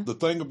 The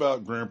thing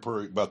about Grand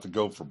Prairie, about the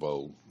Gopher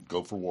Bowl,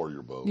 Gopher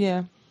Warrior Bowl.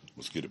 Yeah.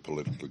 Let's get it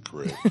politically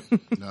correct.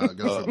 No,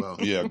 Gopher Bowl.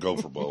 Yeah,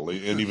 Gopher Bowl.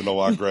 And even though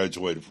I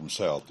graduated from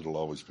South, it'll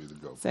always be the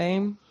Gopher.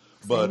 Same.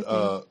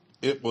 But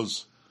it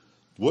was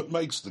what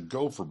makes the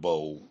Gopher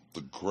Bowl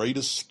the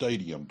greatest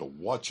stadium to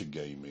watch a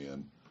game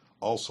in.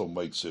 Also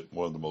makes it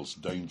one of the most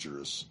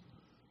dangerous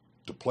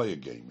to play a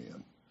game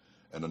in,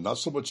 and not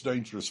so much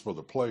dangerous for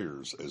the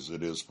players as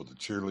it is for the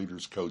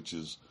cheerleaders,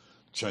 coaches,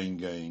 chain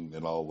gang,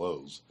 and all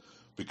those,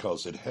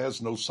 because it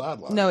has no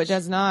sidelines. No, it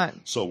does not.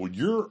 So when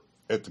you're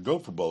at the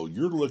Gopher Bowl,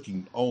 you're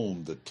looking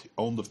on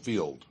the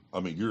field.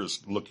 I mean, you're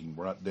just looking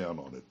right down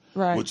on it,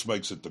 Right. which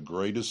makes it the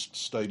greatest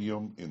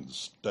stadium in the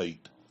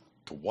state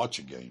to watch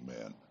a game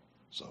in.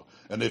 So,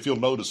 and if you'll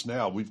notice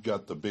now, we've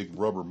got the big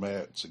rubber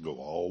mats that go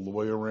all the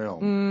way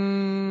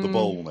around the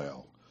bowl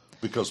now,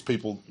 because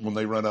people, when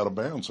they run out of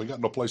bounds, they got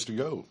no place to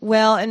go.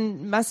 Well,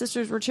 and my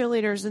sisters were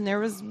cheerleaders, and there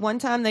was one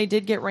time they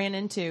did get ran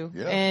into.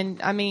 Yeah.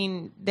 And, I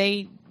mean,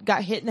 they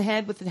got hit in the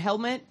head with the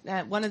helmet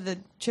at one of the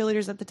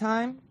cheerleaders at the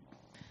time.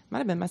 Might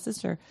have been my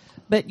sister.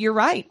 But you're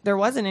right. There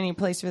wasn't any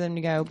place for them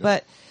to go.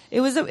 But it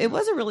was a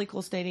really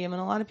cool stadium,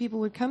 and a lot of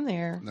people would come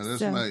there. Now,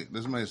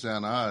 this may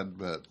sound odd,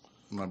 but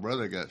my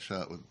brother got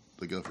shot with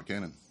the Gopher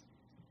Cannon.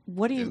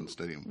 In the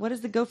stadium. What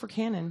is the Gopher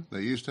Cannon?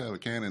 They used to have a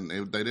cannon.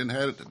 They didn't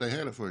have it. They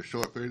had it for a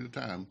short period of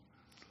time.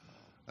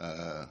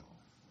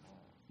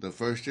 The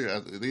first year,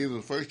 either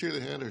the first year they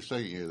had it or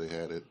second year they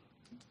had it,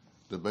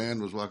 the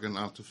band was walking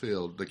off the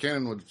field. The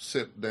cannon would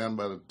sit down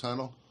by the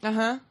tunnel,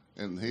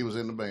 and he was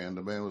in the band.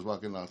 The band was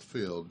walking off the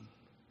field,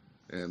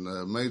 and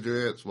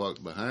majorettes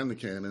walked behind the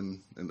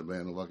cannon, and the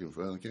band was walking in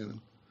front of the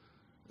cannon.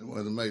 And one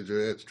of the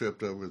majorettes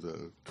tripped over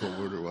the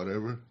cord or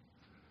whatever,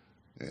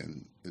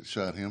 and it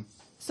shot him.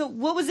 So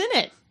what was in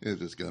it? It was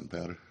just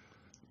gunpowder.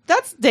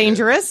 That's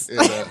dangerous.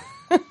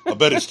 I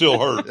bet it still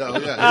hurt. Oh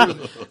yeah,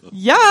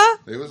 Yeah.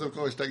 he was of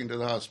course taken to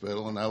the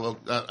hospital, and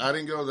I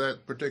didn't go to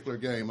that particular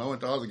game. I went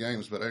to all the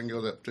games, but I didn't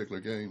go to that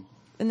particular game.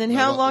 And then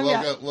how long?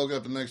 Woke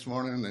up the next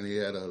morning, and he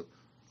had a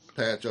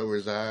patch over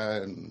his eye.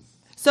 And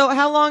So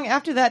how long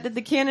after that did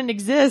the cannon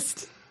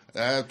exist?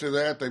 after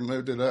that, they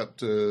moved it up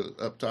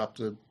top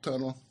the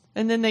tunnel.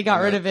 And then they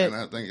got rid of it. And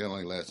I think it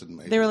only lasted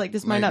maybe. They were like,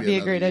 this might not be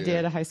a great idea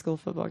at a high school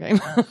football game.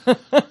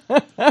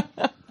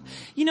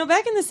 You know,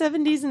 back in the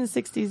 70s and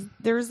the 60s,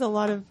 there was a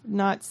lot of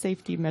not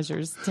safety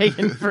measures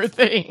taken for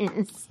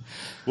things.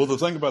 Well, the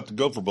thing about the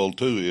Gopher Bowl,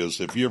 too, is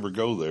if you ever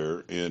go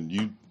there,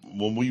 and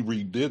when we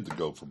redid the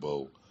Gopher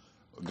Bowl,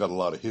 got a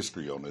lot of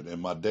history on it,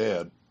 and my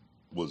dad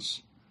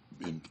was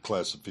in the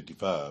class of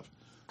 55,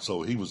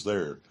 so he was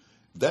there.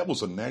 That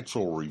was a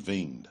natural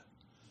ravine.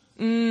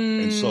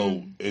 And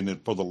so,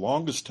 for the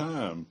longest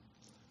time,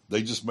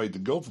 they just made the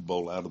Gopher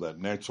Bowl out of that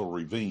natural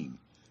ravine.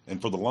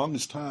 And for the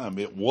longest time,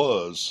 it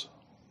was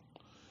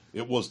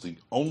the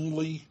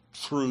only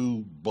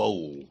true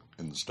bowl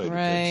in the state of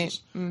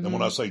Texas. Mm-hmm. And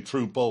when I say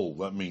true bowl,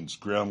 that means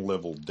ground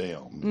level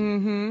down.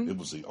 Mm-hmm. It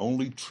was the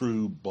only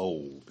true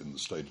bowl in the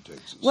state of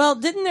Texas. Well,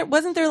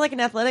 wasn't there like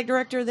an athletic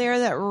director there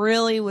that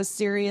really was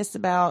serious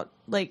about,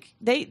 like,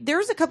 there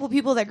was a couple of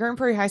people that Grand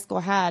Prairie High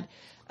School had,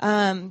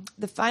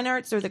 the fine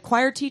arts or the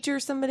choir teacher or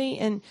somebody,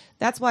 and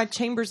that's why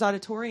Chambers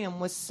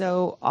Auditorium was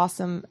so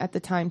awesome at the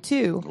time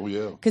too. Oh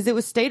yeah, because it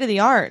was state of the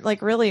art.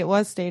 Like really, it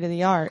was state of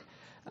the art.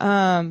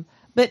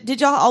 But did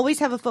y'all always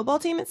have a football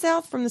team at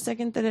South from the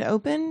second that it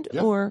opened,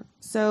 yeah. or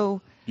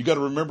so? You got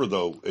to remember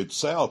though, at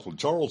South when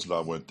Charles and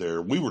I went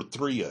there, we were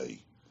 3A.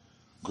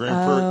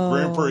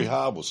 Grand Prairie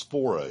High was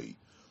 4A,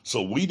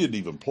 so we didn't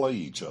even play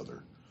each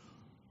other.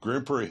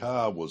 Grand Prairie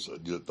High was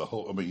the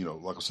whole. I mean, you know,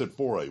 like I said,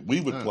 4A.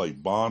 We would play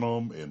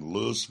Bonham and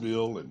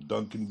Louisville and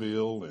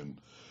Duncanville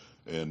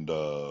and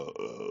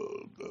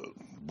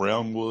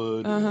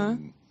Brownwood.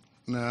 And,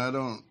 Now, I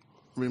don't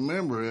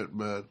remember it,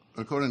 but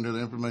according to the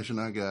information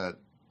I got,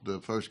 the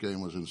first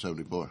game was in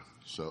 74.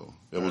 So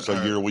it was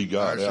the year we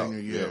got our out. senior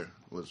year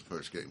was the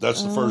first game.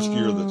 That's the first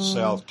year that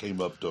South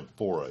came up to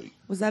 4A.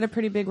 Was that a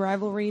pretty big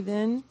rivalry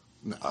then?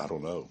 I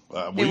don't know.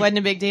 It wasn't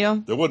a big deal?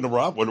 There wasn't a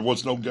rivalry. There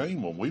was no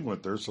game when we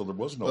went there, so there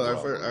was no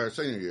rivalry. Our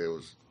senior year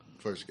was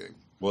first game.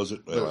 Was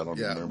it? Well, I don't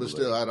remember. But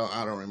still, I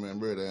don't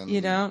remember it. And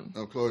you don't?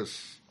 Of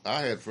course,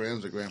 I had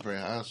friends at Grand Prairie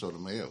High, so to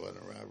me it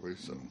wasn't a rivalry.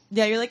 So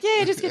yeah, you're like,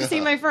 I just get to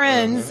see my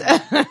friends. You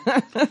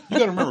got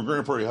to remember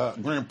Grand Prairie High.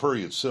 Grand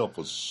Prairie itself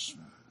was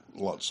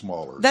a lot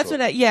smaller. That's so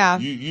what yeah.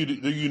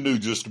 You knew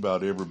just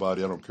about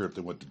everybody. I don't care if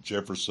they went to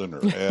Jefferson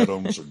or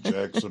Adams or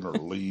Jackson or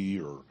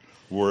Lee or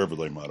wherever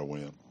they might have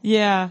went.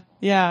 Yeah,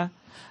 yeah.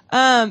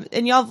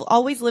 And y'all have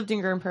always lived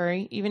in Grand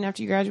Prairie, even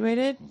after you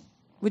graduated?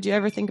 Would you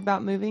ever think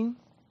about moving?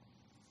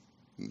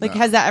 Like,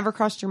 has that ever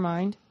crossed your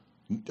mind?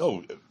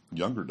 Oh,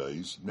 younger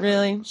days. No.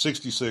 Really?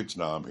 66,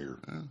 now I'm here.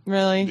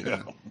 Really?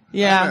 Yeah.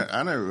 Yeah.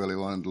 I never really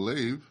wanted to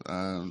leave.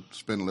 I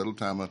spent a little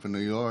time up in New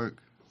York.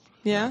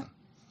 Yeah.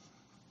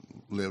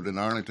 Lived in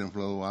Arlington for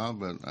a little while,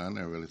 but I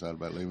never really thought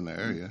about leaving the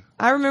area.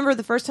 I remember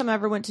the first time I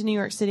ever went to New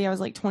York City, I was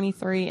like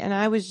 23, and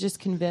I was just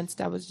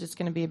convinced I was just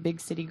going to be a big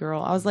city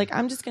girl. I was like,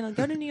 I'm just going to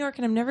go to New York,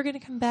 and I'm never going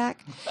to come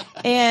back.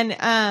 And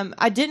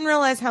I didn't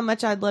realize how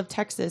much I'd love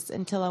Texas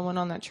until I went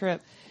on that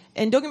trip.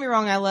 And don't get me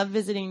wrong, I love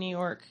visiting New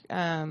York.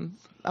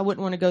 I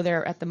wouldn't want to go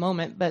there at the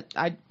moment, but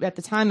at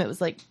the time it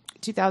was like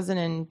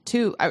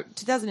 2002.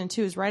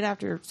 2002 is right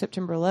after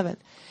September 11th.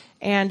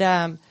 And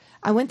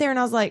I went there, and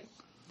I was like,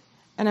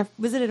 and I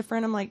visited a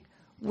friend. I'm like,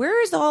 where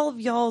is all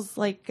of y'all's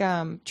like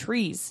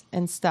trees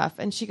and stuff?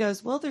 And she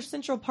goes, well, there's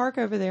Central Park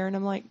over there. And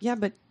I'm like, yeah,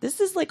 but this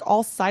is like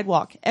all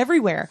sidewalk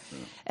everywhere. Yeah.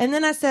 And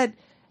then I said,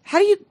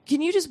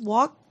 can you just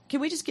walk? Can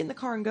we just get in the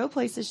car and go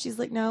places? She's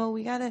like, no,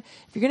 if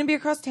you're going to be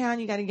across town,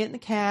 you got to get in the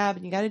cab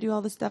and you got to do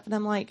all this stuff. And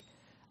I'm like,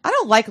 I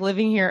don't like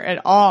living here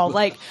at all.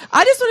 Like,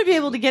 I just want to be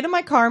able to get in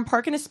my car and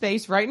park in a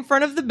space right in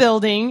front of the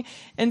building.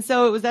 And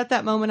so it was at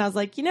that moment I was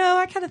like,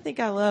 I kind of think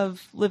I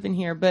love living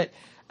here. But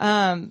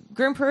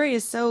Grand Prairie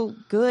is so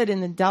good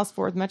in the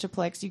Dallas-Fort Worth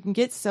Metroplex. You can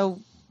get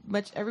so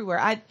much everywhere.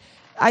 I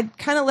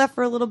kind of left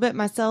for a little bit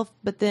myself,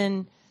 but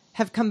then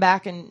have come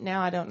back, and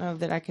now I don't know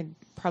that I could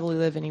probably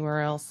live anywhere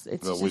else.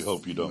 We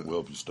hope you don't. Well,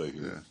 if you stay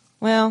here. Yeah.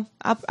 Well,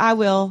 I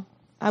will.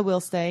 I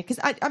will stay because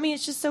I mean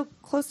it's just so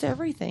close to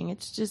everything.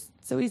 It's just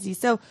so easy.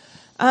 So,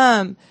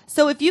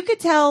 so if you could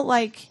tell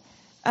like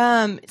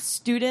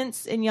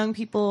students and young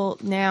people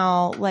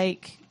now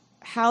like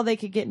how they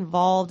could get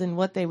involved and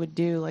what they would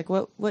do, like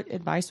what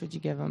advice would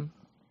you give them?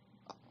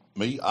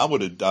 I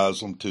would advise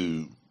them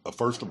to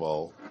first of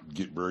all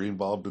get very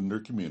involved in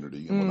their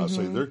community, and when I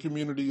say their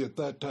community at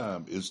that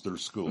time is their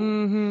school.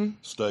 Mm-hmm.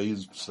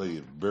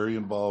 Stay very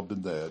involved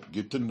in that.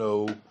 Get to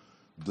know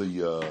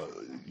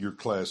your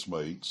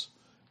classmates.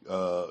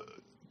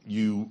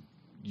 You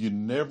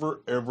never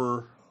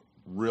ever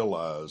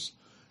realize,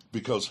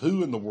 because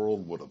who in the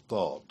world would have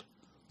thought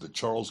that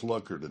Charles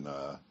Luckert and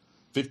I,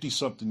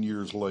 50-something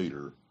years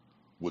later,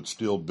 would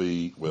still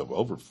be, well,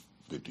 over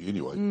 50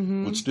 anyway,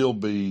 would still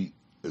be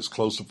as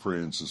close of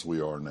friends as we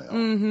are now.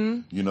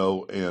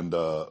 And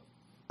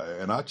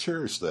I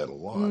cherish that a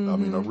lot. I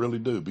mean, I really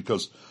do,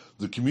 because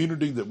the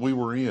community that we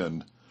were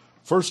in,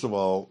 first of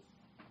all,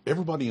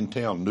 everybody in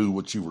town knew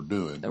what you were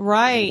doing,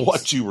 right?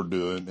 What you were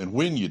doing, and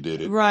when you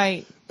did it,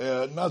 right?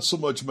 Not so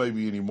much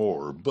maybe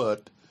anymore,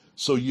 but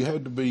so you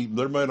had to be.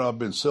 There may not have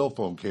been cell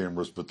phone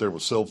cameras, but there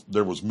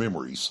was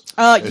memories.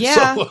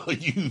 Yeah. So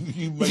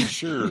you made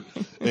sure,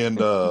 and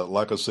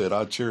like I said,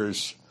 I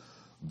cherish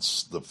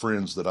the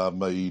friends that I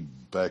made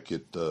back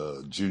at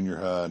junior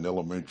high and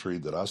elementary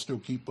that I still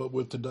keep up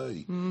with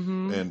today,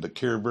 and to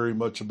care very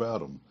much about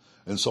them.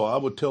 And so I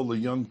would tell the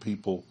young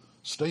people,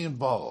 stay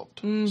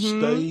involved,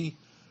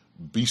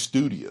 be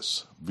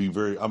studious, be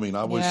very. I mean,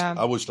 I wished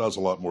I was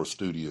a lot more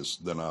studious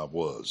than I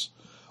was.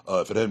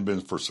 If it hadn't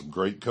been for some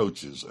great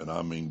coaches, and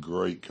I mean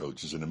great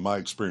coaches, and in my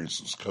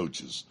experience as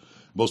coaches,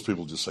 most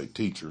people just say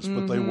teachers,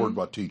 but they were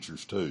by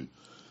teachers too.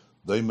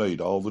 They made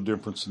all the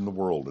difference in the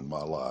world in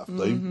my life.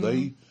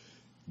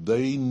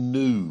 They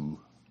knew,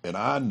 and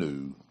I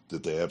knew,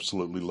 that they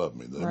absolutely loved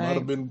me. They might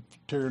have been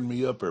tearing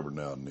me up every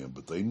now and then,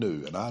 but they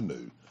knew, and I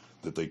knew,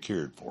 that they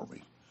cared for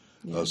me.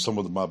 Yeah. Some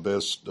of my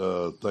best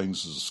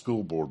things as a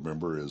school board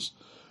member is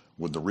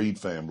when the Reed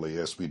family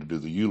asked me to do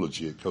the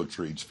eulogy at Coach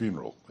Reed's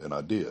funeral, and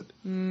I did.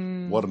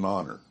 What an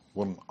honor.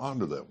 What an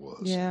honor that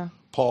was. Yeah.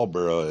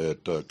 Pallbearer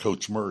at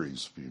Coach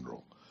Murray's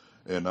funeral.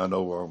 And I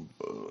know,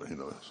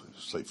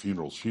 say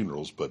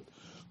funerals, but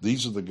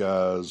these are the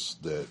guys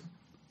that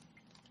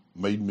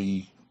made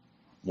me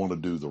want to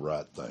do the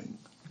right thing.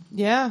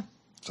 Yeah.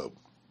 So.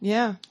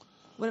 Yeah.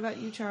 What about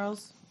you,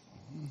 Charles?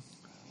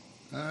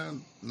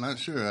 I'm not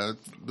sure.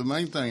 The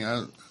main thing,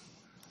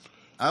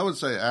 I would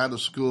say out of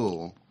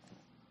school,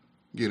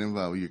 get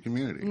involved with your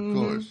community, of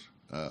course.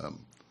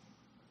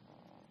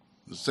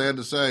 It's sad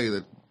to say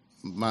that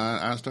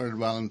I started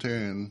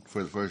volunteering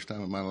for the first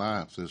time in my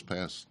life this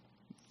past,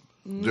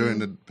 during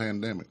the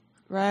pandemic.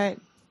 Right.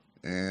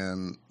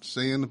 And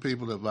seeing the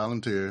people that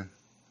volunteer,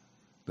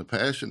 the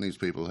passion these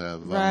people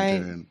have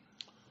volunteering,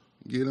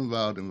 get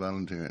involved in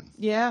volunteering.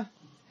 Yeah.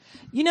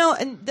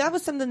 And that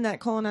was something that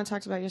Cole and I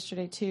talked about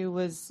yesterday too,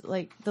 was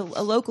like a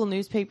local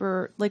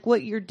newspaper, like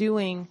what you're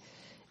doing.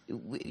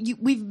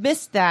 We've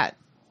missed that.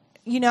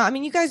 I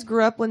mean, you guys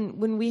grew up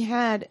when we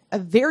had a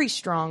very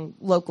strong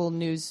local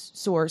news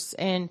source,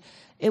 and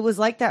it was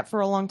like that for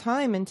a long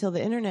time until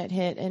the internet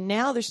hit. And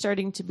now there's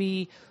starting to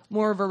be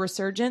more of a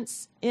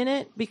resurgence in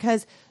it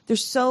because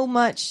there's so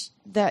much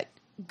that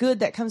good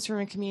that comes from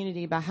a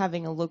community by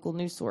having a local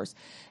news source.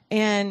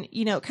 And,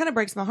 you know, it kind of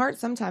breaks my heart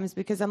sometimes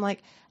because I'm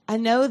like, I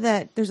know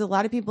that there's a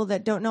lot of people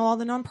that don't know all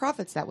the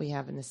nonprofits that we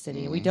have in the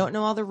city. We don't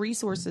know all the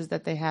resources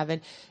that they have.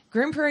 And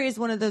Grand Prairie is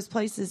one of those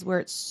places where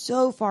it's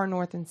so far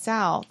north and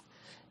south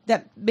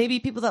that maybe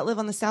people that live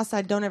on the south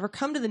side don't ever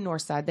come to the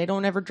north side. They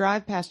don't ever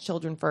drive past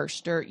Children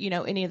First or, you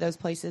know, any of those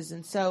places.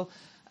 And so,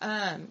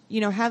 you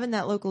know, having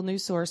that local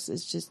news source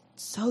is just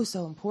so,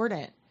 so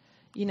important,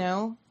 you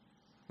know?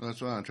 Well,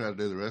 that's why I try to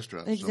do the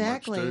restaurants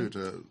Exactly. so much, too,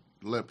 to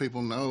let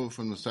people know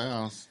from the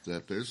south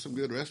that there's some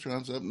good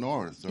restaurants up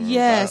north, or,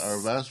 Yes. or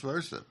vice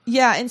versa.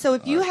 Yeah, and so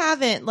if you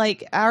haven't,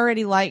 like,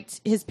 already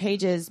liked his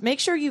pages, make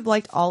sure you've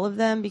liked all of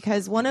them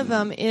because one of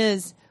them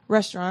is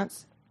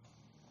restaurants.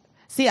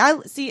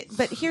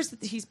 But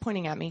he's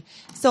pointing at me.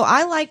 So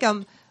I like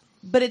them,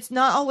 but it's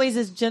not always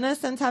as Jenna.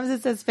 Sometimes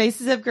it says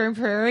Faces of Grand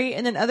Prairie,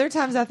 and then other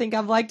times I think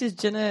I've liked as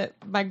Jenna,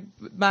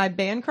 my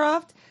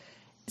Bancroft.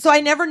 So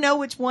I never know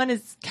which one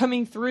is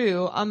coming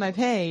through on my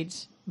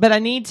page, but I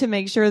need to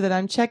make sure that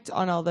I'm checked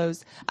on all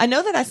those. I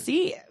know that I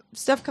see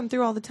stuff come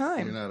through all the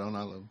time. You're not on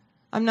all of them.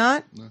 I'm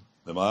not?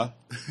 Am I?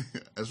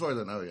 As far as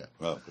I know, yeah.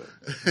 Oh,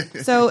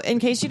 okay. So in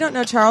case you don't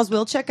know, Charles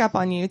will check up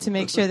on you to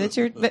make sure that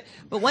you're, but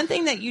one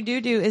thing that you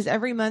do is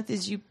every month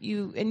is you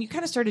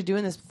kind of started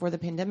doing this before the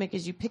pandemic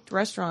is you picked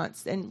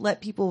restaurants and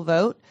let people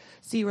vote.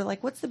 So you were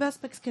like, what's the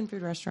best Mexican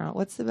food restaurant?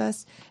 What's the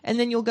best? And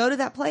then you'll go to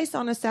that place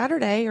on a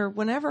Saturday or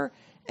whenever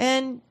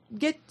and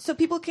so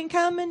people can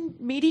come and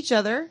meet each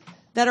other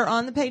that are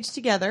on the page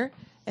together.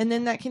 And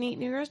then that can eat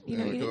new, eat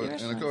new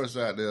restaurants. And of course,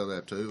 the idea of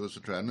that too was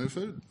to try new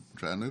food,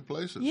 try new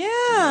places.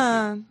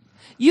 Yeah,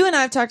 you and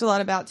I have talked a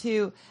lot about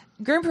too.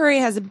 Grand Prairie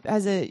has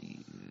a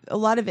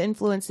lot of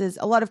influences,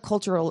 a lot of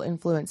cultural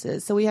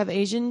influences. So we have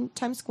Asian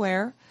Times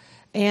Square,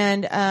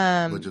 and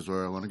Which is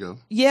where I want to go.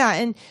 yeah,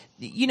 and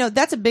you know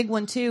that's a big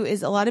one too.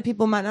 Is a lot of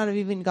people might not have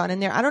even gone in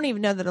there. I don't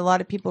even know that a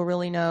lot of people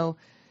really know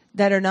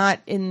that are not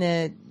in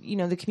the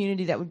the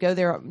community that would go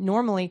there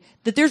normally,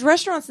 that there's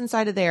restaurants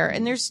inside of there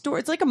and there's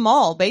it's like a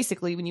mall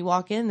basically when you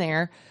walk in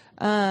there.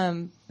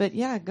 But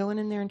yeah, going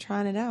in there and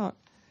trying it out.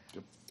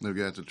 They've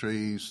got the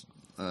trees.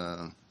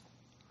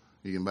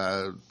 You can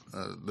buy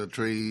the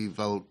tree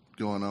vote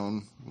going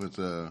on with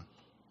the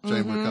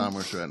Chamber of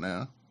Commerce right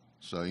now.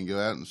 So you can go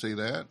out and see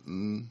that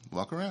and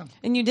walk around.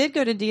 And you did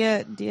go to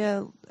Dia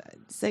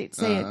say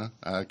it.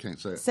 I can't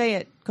say it. Say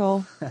it,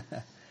 Cole.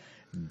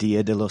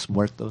 Dia de los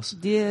Muertos.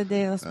 Dia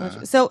de los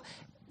Muertos. So,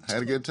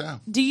 had a good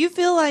time. do you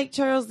feel like,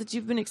 Charles, that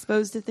you've been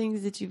exposed to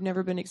things that you've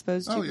never been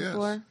exposed to Oh, yes,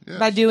 before? yes.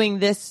 By doing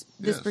this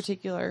Yes.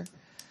 particular.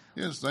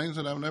 Yes, things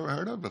that I've never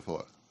heard of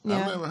before. Yeah.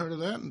 I've never heard of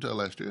that until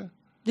last year.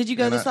 Did you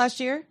go And this last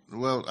year?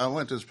 Well, I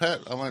went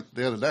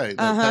the other day, the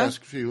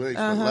past few weeks.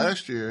 But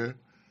last year,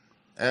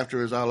 after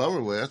it was all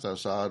over with, I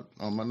saw it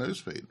on my news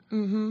feed.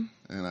 Mm-hmm.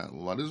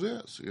 And what is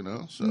this?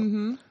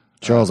 So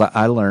Charles,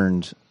 I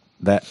learned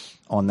that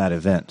on that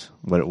event,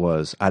 what it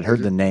was. I'd heard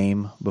the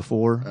name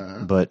before,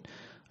 but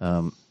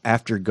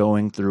after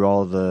going through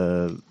all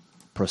the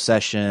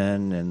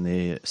procession and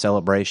the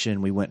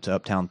celebration, we went to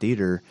Uptown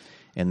Theater,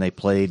 and they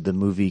played the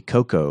movie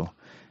Coco.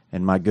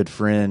 And my good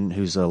friend,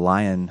 who's a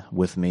lion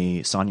with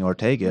me, Sonia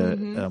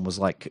Ortega, was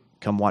like,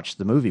 "Come watch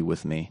the movie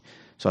with me."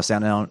 So I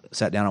sat down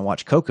and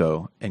watched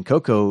Coco. And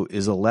Coco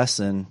is a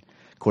lesson.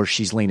 Of course,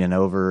 she's leaning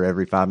over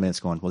every 5 minutes,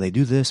 going, "Well, they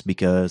do this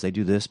because."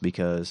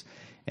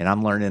 And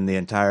I'm learning the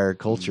entire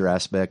culture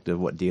aspect of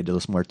what Dia de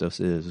los Muertos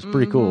is. It's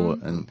pretty cool,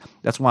 and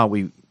that's why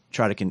we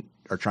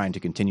are trying to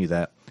continue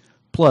that.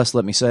 Plus,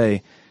 let me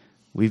say,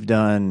 we've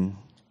done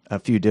a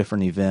few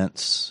different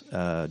events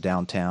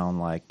downtown.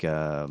 Like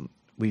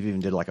we've even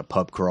did like a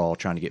pub crawl,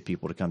 trying to get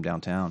people to come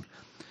downtown.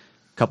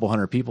 A couple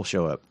hundred people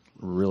show up,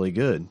 really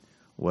good.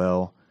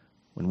 Well,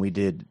 when we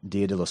did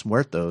Dia de los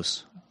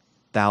Muertos,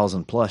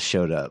 1,000 plus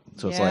showed up.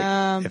 So it's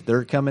like, if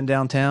they're coming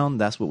downtown,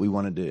 that's what we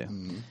want to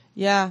do.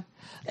 Yeah.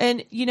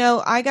 And,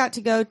 I got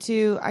to go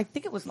to, I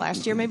think it was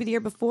last year, maybe the year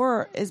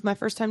before, is my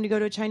first time to go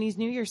to a Chinese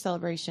New Year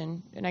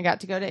celebration. And I got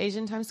to go to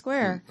Asian Times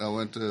Square. I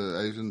went to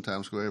Asian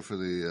Times Square for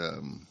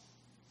the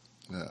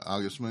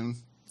August Moon.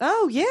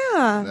 Oh,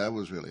 yeah. That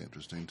was really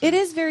interesting, too.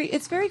 It's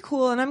very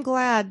cool. And I'm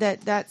glad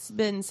that that's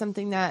been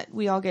something that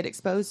we all get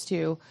exposed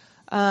to.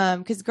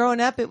 Because growing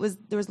up, there was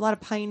a lot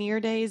of Pioneer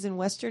Days and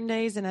Western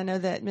Days. And I know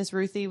that Miss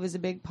Ruthie was a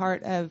big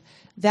part of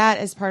that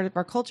as part of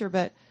our culture.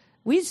 But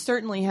we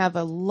certainly have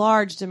a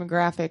large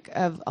demographic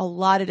of a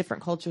lot of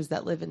different cultures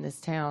that live in this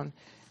town.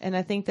 And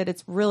I think that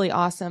it's really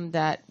awesome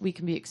that we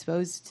can be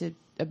exposed to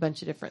a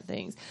bunch of different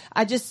things.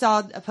 I just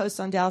saw a post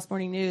on Dallas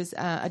Morning News,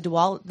 the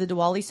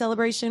Diwali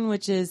celebration,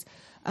 which is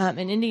an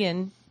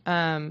Indian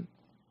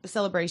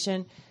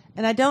celebration.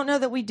 And I don't know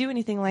that we do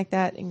anything like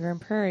that in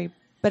Grand Prairie,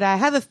 but I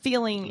have a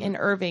feeling in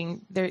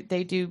Irving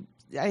they do.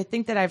 I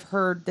think that I've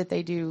heard that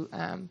they do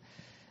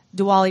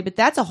Diwali, but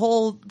that's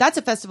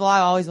a festival I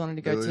always wanted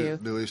to go to.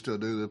 Do we still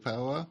do the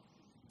powwow?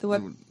 The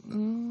what?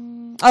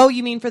 Oh,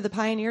 you mean for the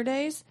Pioneer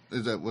Days?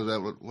 Was that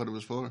what it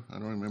was for? I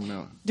don't remember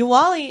now.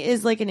 Diwali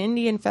is like an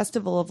Indian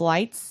festival of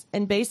lights,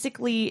 and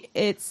basically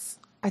it's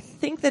I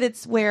think that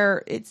it's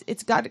where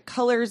it's got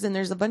colors and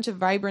there's a bunch of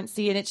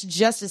vibrancy and it's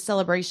just a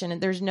celebration and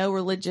there's no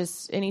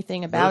religious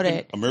anything about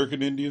it.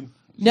 American Indian?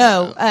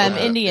 No,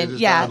 it Indian. just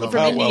Yeah, dawned on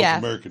from me. India.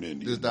 American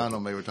Indian. Just down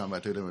on me, we're talking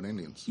about two different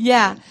Indians.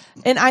 Yeah.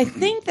 And I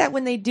think that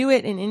when they do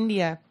it in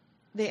India,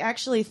 they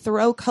actually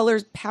throw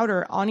colors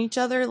powder on each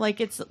other. Like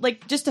it's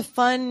like just a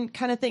fun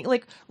kind of thing,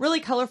 like really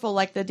colorful,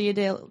 like the Dia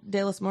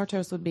de los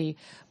Muertos would be.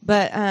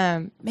 But,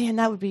 man,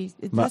 that would be,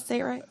 did I say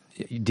it right?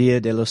 Dia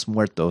de los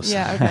Muertos.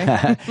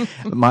 Yeah, okay.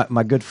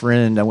 my good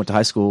friend, I went to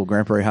high school,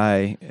 Grand Prairie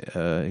High.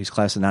 He's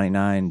class of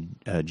 '99.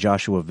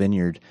 Joshua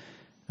Vineyard.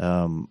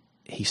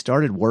 He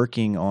started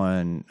working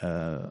on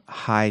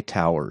high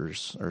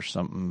towers or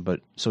something, but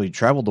so he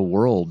traveled the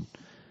world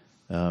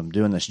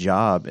doing this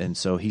job, and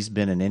so he's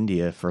been in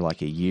India for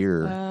like a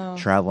year,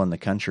 traveling the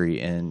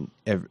country, and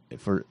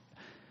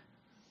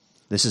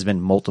this has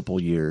been multiple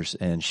years,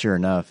 and sure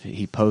enough,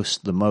 he posts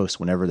the most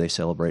whenever they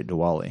celebrate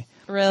Diwali.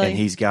 Really? And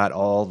he's got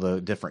all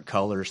the different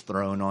colors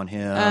thrown on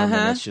him,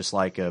 and it's just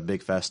like a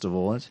big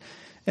festival.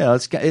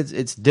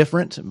 It's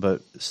different,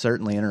 but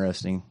certainly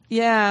interesting.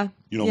 Yeah.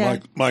 You know, yeah.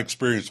 my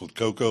experience with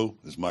Coco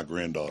is my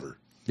granddaughter.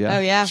 Yeah. Oh,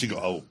 yeah. She go,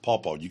 "Oh,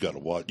 Pawpaw, you got to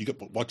watch. You got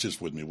to watch this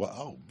with me."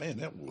 Oh man,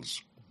 that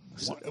was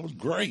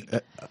great.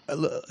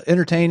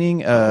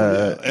 Entertaining.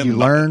 And you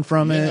learn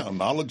from it.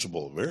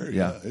 Knowledgeable. Very.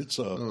 Yeah. It's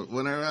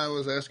Whenever I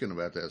was asking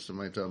about that,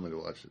 somebody told me to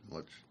watch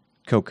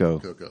Coco.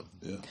 Coco.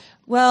 yeah.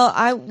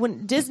 Well,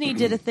 when Disney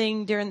did a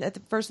thing at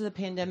the first of the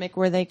pandemic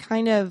where they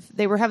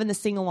were having the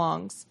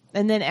sing-alongs,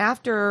 and then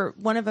after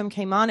one of them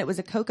came on, it was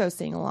a Coco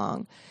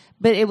sing-along,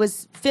 but it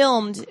was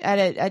filmed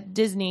at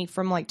Disney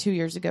from like 2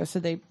 years ago, so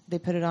they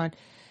put it on.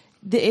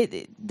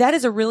 That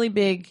is a really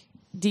big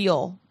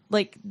deal,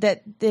 like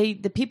that the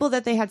people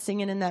that they had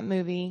singing in that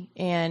movie,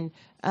 and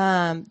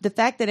the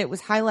fact that it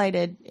was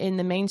highlighted in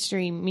the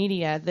mainstream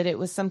media, that it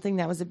was something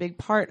that was a big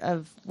part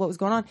of what was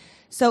going on.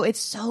 So it's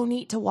so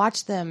neat to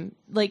watch them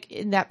like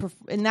in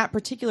that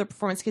particular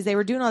performance, because they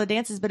were doing all the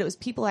dances, but it was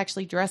people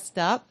actually dressed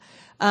up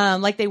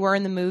like they were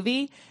in the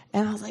movie.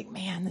 And I was like,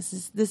 man, this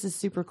is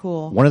super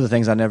cool. One of the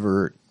things I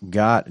never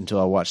got until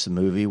I watched the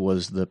movie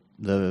was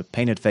the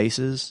painted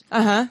faces.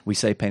 We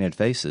say painted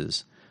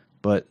faces,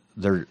 but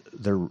they're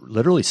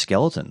literally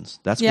skeletons.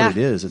 That's what it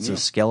is. It's a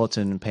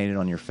skeleton painted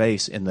on your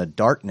face, and the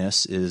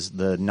darkness is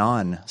the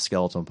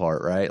non-skeleton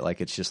part, right?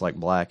 Like it's just like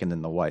black and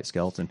then the white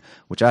skeleton,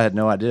 which I had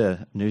no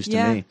idea. News to me.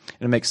 And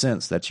it makes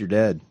sense. That's your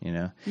dead, you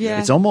know? Yeah.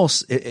 It's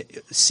almost,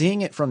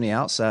 seeing it from the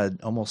outside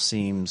almost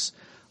seems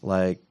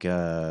like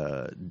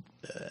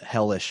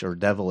hellish or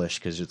devilish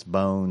because it's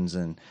bones,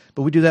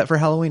 but we do that for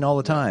Halloween all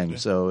the time.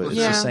 So it's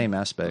the same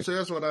aspect. So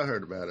that's what I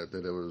heard about it,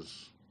 that it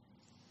was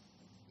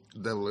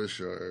devilish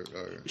or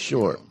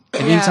sure.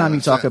 And anytime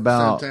you talk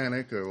about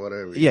satanic or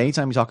whatever. Yeah,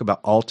 anytime you talk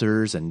about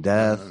altars and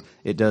death,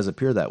 it does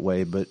appear that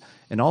way. But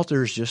an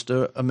altar is just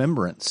a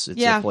remembrance.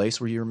 It's a place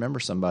where you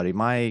remember somebody.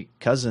 My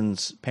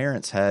cousin's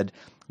parents had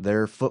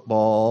their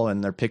football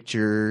and their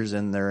pictures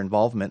and their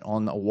involvement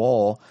on a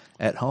wall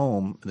at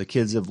home. The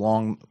kids have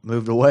long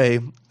moved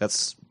away.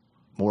 That's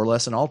more or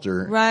less an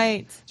altar.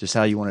 Right. Just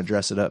how you want to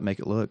dress it up, make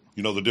it look.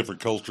 You know, the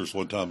different cultures.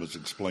 One time it's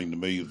explained to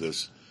me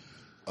this.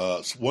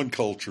 One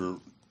culture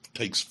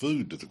takes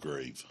food to the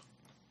grave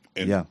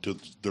and to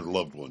their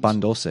loved ones. Pan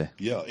dulce.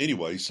 Yeah.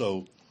 Anyway,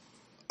 so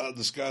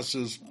this guy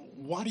says,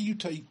 "Why do you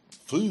take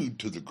food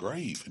to the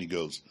grave?" And he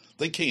goes,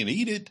 "They can't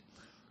eat it."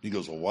 He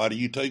goes, "Well, why do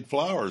you take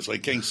flowers? They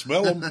can't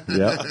smell them."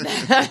 Yeah.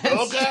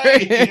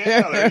 Okay.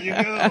 Yeah, there you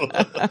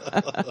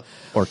go.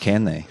 Or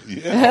can they?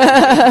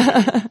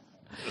 Yeah.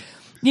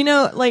 You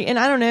know, like, and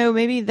I don't know,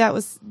 maybe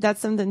that's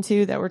something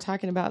too that we're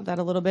talking about that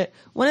a little bit.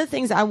 One of the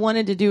things I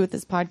wanted to do with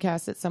this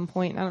podcast at some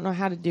point, and I don't know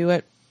how to do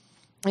it,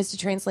 is to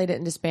translate it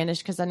into Spanish,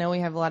 because I know we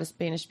have a lot of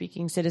Spanish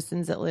speaking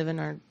citizens that live in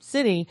our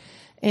city,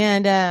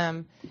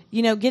 and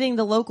you know, getting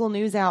the local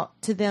news out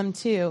to them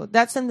too.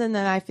 That's something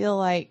that I feel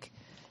like,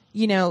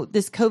 you know,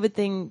 this COVID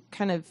thing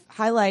kind of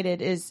highlighted,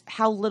 is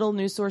how little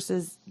news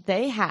sources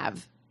they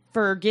have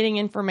for getting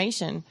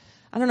information.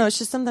 I don't know. It's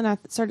just something I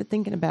started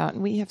thinking about,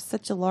 and we have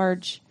such a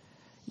large,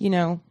 you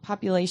know,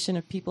 population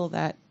of people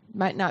that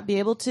might not be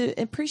able to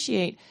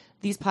appreciate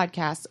these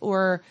podcasts,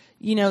 or,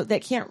 you know,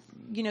 that can't,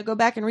 you know, go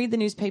back and read the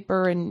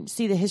newspaper and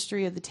see the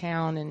history of the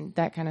town and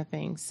that kind of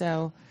thing.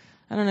 So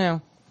I don't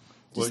know.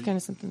 Just kind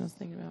of something I was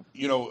thinking about.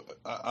 You know,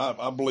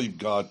 I believe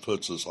God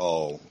puts us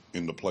all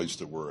in the place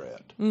that we're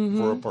at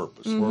for a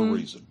purpose, for a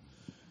reason.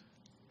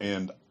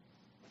 And,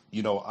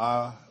 you know,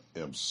 I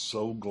am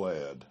so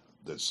glad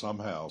that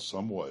somehow,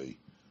 some way,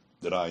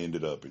 that I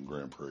ended up in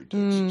Grand Prairie,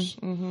 Texas.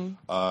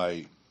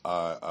 I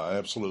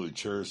absolutely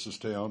cherish this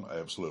town. I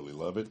absolutely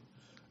love it.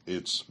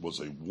 It was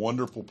a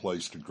wonderful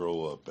place to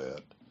grow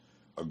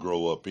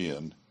up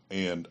in,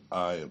 and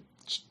I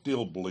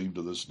still believe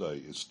to this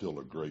day it's still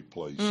a great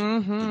place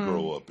to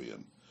grow up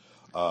in.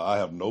 I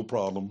have no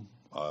problem.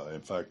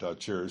 In fact, I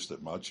cherish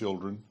that my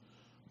children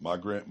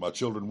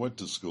went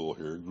to school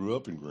here, grew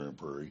up in Grand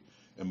Prairie,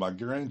 and my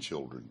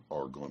grandchildren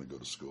are going to go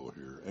to school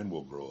here and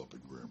will grow up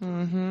in Grand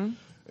Prairie.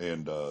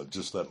 And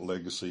just that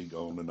legacy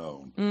on and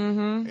on.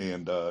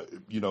 And,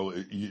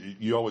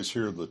 you always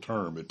hear the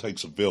term, it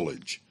takes a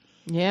village.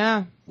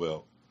 Yeah.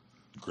 Well,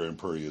 Grand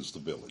Prairie is the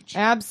village.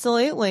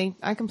 Absolutely.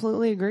 I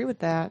completely agree with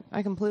that.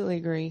 I completely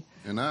agree.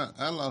 And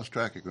I lost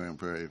track of Grand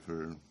Prairie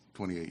for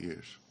 28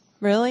 years.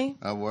 Really?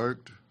 I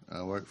worked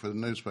for the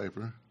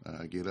newspaper.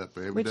 I get up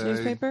every Which day.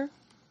 newspaper?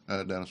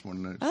 Dallas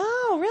Morning News.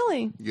 Oh,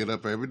 really? Get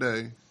up every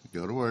day,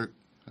 go to work.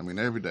 I mean,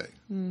 every day.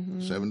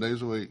 7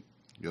 days a week.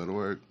 Go to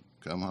work,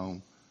 come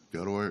home,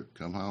 go to work,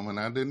 come home, and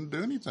I didn't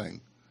do anything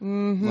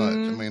much.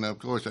 I mean, of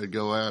course, I'd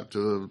go out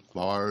to a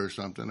bar or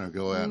something, or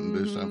go out and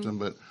do something,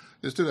 but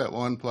just to that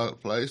one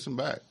place and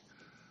back.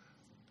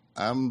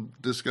 I'm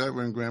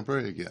discovering Grand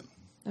Prairie again.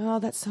 Oh,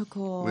 that's so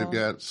cool. We've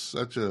got it's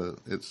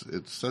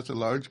such a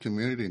large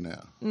community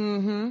now.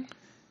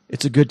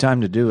 It's a good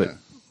time to do it. Yeah.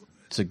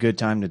 It's a good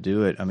time to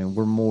do it. I mean,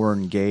 we're more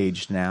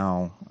engaged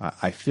now,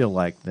 I feel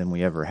like, than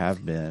we ever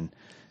have been,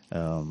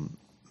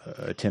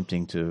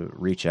 attempting to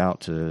reach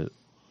out to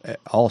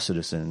all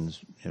citizens,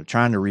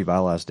 trying to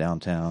revitalize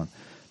downtown,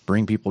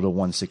 bring people to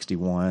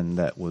 161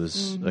 that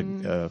was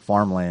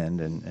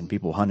farmland and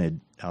people hunted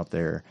out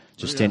there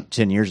just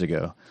 10 years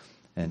ago.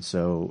 And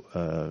so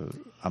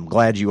I'm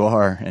glad you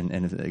are, and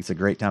it's a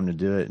great time to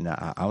do it. And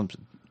I'm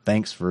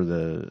thanks for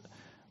the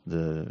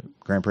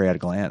Grand Prairie at a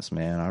glance,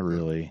 man. I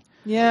really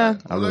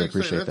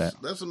appreciate that.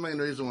 That's the main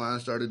reason why I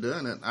started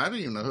doing it. I didn't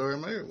even know who our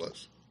mayor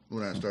was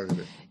when I started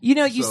it.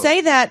 You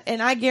say that,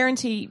 and I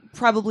guarantee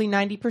probably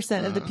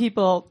 90% of the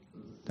people,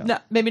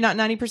 maybe not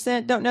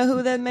 90%, don't know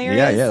who the mayor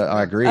is. Yeah,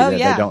 I agree that they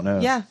don't know.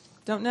 Yeah,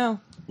 don't know.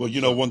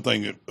 Well, one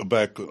thing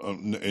back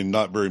and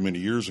not very many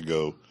years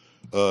ago,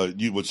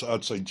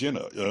 I'd say,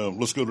 Jenna,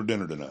 let's go to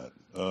dinner tonight.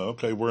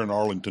 Okay, where in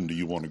Arlington do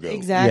you want to go?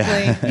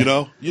 Exactly.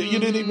 Yeah. You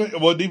didn't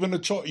even, wasn't even a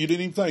choice. You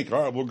didn't even think,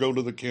 all right, we'll go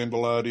to the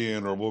Candlelight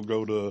Inn or we'll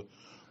go to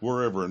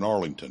wherever in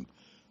Arlington.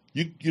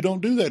 You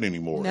don't do that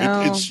anymore.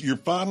 No. You're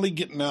finally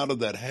getting out of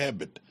that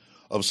habit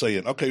of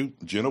saying, okay,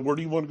 Jenna, where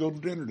do you want to go to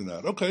dinner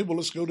tonight? Okay, well,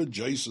 let's go to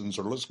Jason's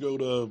or let's go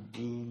to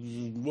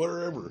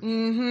wherever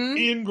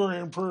in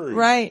Grand Prairie.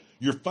 Right.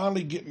 You're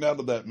finally getting out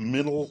of that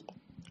mental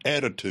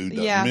attitude,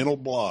 that mental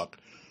block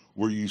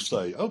where you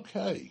say,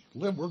 okay,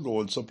 we're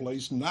going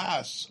someplace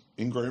nice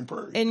in Grand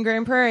Prairie. In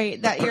Grand Prairie.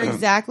 That you're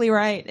exactly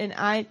right. And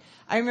I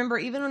remember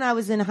even when I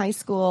was in high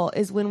school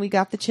is when we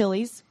got the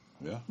Chili's,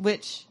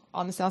 which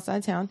on the south side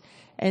of town.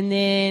 And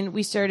then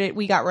we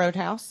got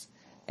Roadhouse.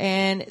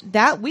 And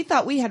that we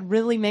thought we had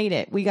really made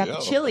it. We got the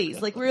Chili's.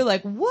 Like we were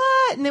like,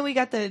 what? And then we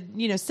got the,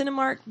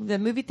 Cinemark, the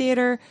movie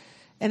theater.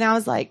 And I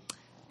was like,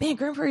 man,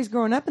 Grand Prairie's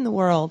growing up in the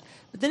world.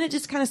 But then it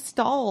just kind of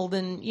stalled.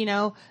 And,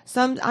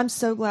 I'm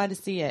so glad to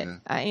see it. Yeah.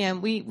 I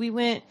am. We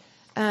went,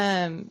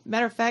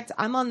 matter of fact,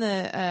 I'm on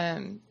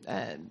the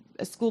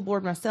a school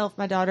board myself.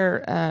 My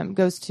daughter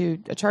goes to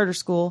a charter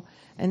school.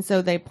 And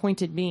so they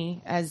appointed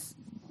me as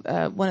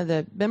one of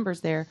the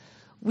members there.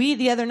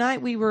 The other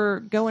night, we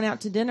were going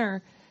out to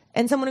dinner.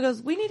 And someone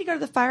goes, we need to go to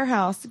the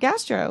Firehouse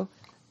Gastro.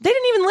 They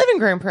didn't even live in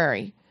Grand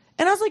Prairie.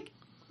 And I was like,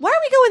 why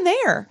are we going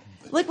there?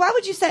 Like, why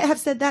would you have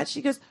said that?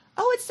 She goes,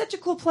 oh, it's such a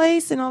cool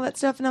place and all that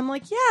stuff. And I'm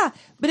like, yeah.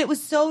 But it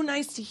was so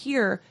nice to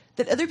hear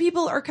that other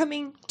people are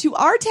coming to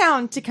our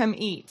town to come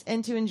eat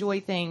and to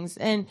enjoy things.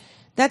 And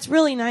that's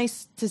really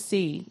nice to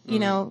see,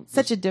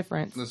 such a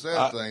difference. The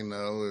sad thing,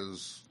 though,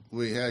 is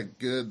we had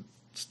good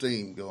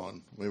steam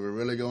going. We were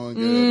really going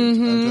good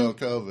until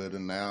COVID.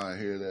 And now I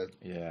hear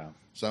that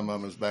some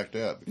of them is backed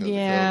out because of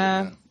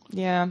COVID.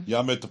 Yeah. Yeah,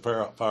 I'm at the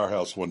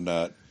firehouse one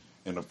night,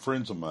 and a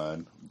friend of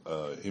mine,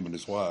 him and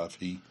his wife,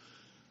 he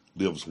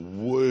lives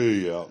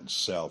way out in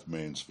South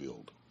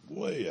Mansfield,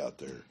 way out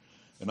there.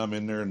 And I'm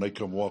in there, and they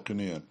come walking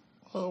in.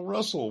 Oh,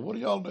 Russell, what are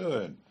y'all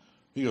doing?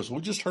 He goes,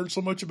 we just heard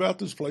so much about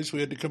this place, we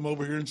had to come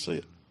over here and see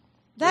it.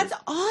 That's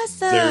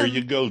awesome. There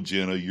you go,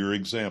 Jenna, your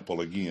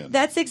example again.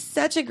 That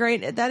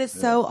is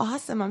so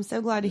awesome. I'm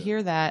so glad to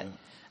hear that.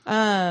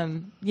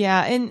 And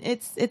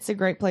it's a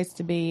great place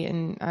to be,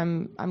 and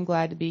I'm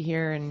glad to be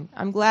here, and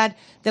I'm glad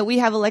that we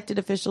have elected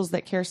officials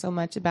that care so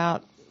much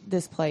about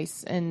this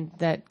place and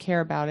that care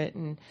about it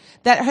and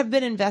that have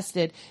been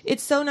invested.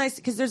 It's so nice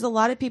because there's a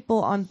lot of people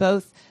on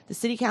both the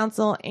city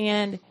council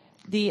and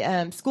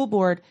the school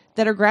board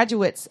that are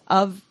graduates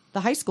of the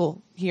high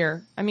school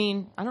here. I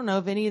mean, I don't know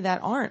if any of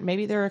that aren't.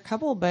 Maybe there are a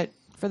couple, but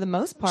for the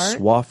most part,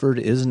 Swafford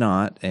is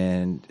not,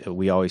 and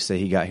we always say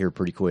he got here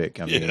pretty quick.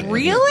 I mean,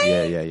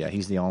 really? Yeah.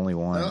 He's the only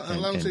one. How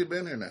long has he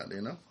been here now? Do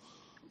you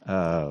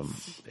know?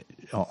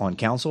 On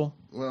council?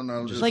 Well,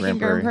 no, just like in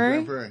Grand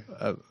Prairie.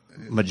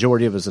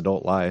 Majority of his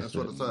adult life. That's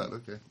what I thought.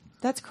 Okay.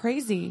 That's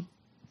crazy.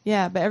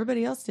 Yeah, but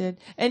everybody else did,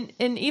 and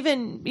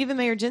even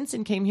Mayor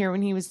Jensen came here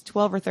when he was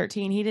 12 or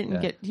 13.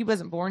 He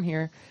wasn't born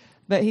here,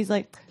 but he's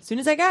like, as soon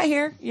as I got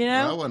here,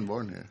 I wasn't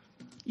born here.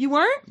 You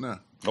weren't? No.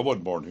 I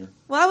wasn't born here.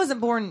 Well, I wasn't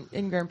born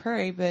in Grand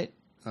Prairie, but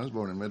I was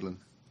born in Midland.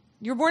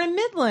 You were born in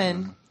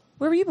Midland.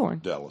 Where were you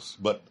born? Dallas.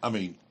 But I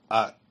mean,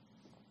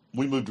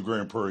 we moved to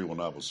Grand Prairie when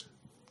I was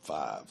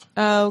 5.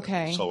 Oh,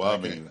 okay. So I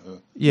mean,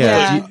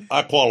 Yeah, Yeah.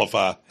 I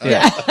qualify.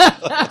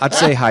 I'd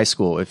say high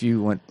school. If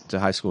you went to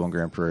high school in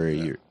Grand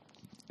Prairie,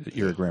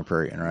 you're a Grand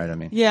Prairiean, right? I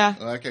mean, Yeah.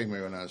 Well, I came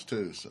here when I was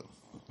 2, so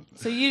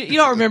So you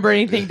don't remember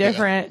anything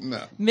different.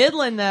 No.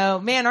 Midland though,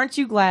 man, aren't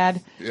you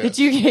glad Yes. that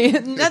you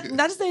came? Not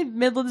to say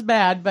Midland's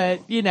bad,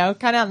 but kind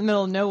of out in the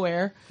middle of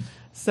nowhere.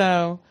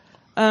 So,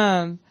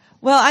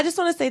 well, I just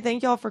want to say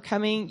thank y'all for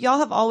coming. Y'all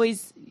have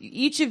always,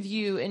 each of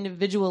you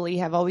individually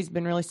have always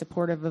been really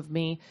supportive of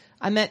me.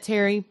 I met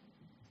Terry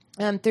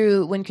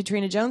through when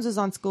Katrina Jones was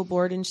on school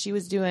board, and she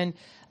was doing.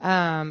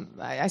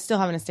 I still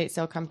have an estate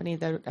sale company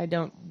that I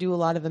don't do a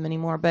lot of them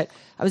anymore, but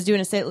I was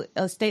doing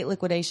estate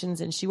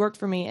liquidations, and she worked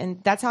for me,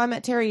 and that's how I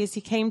met Terry. Is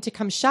he came to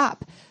come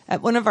shop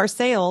at one of our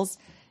sales,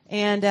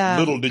 and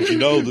Little did you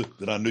know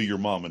that I knew your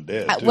mom and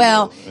dad. Too.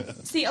 well,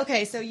 see,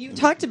 okay, so you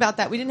talked about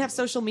that. We didn't have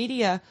social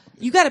media.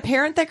 You got a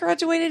parent that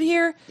graduated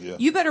here. Yeah.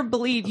 You better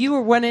believe you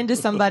were run into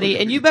somebody,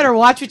 and you better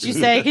watch what you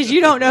say because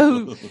you don't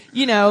know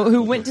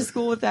who went to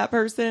school with that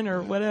person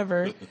or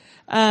whatever.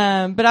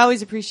 But I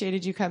always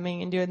appreciated you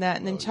coming and doing that.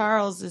 And then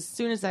Charles, as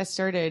soon as I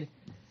started,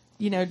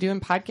 doing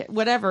podcast,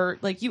 whatever,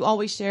 like you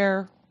always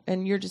share,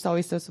 and you're just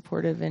always so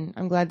supportive. And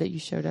I'm glad that you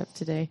showed up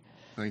today.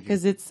 thank you.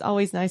 Because it's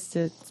always nice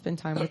to spend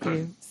time with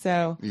you.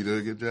 So, You do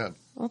a good job.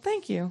 well,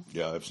 thank you.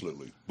 Yeah,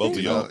 absolutely. Both of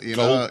You y'all.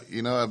 know,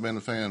 you know, I've been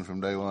a fan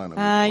from day one of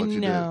I what you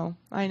know.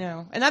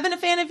 And I've been a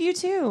fan of you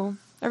too.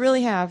 I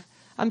really have.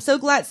 I'm so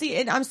glad. See,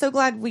 and I'm so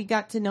glad we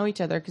got to know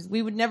each other because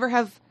we would never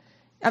have,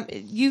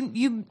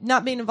 you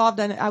not being involved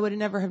in it, I would have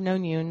never have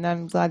known you. And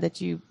I'm glad that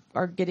you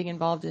are getting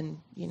involved in,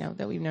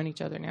 that we've known each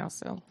other now.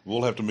 So,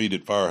 We'll have to meet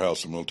at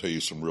Firehouse, and we'll tell you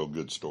some real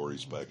good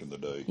stories back in the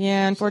day.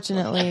 yeah,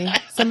 unfortunately,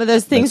 some of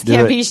those things Let's do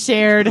can't it. be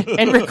shared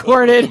and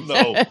recorded.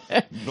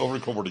 No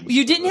recordings.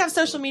 You didn't have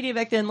social media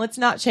back then. Let's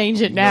not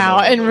change it now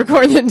and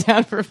record them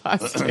down for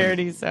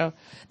posterity. So,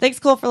 thanks,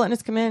 Cole, for letting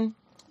us come in.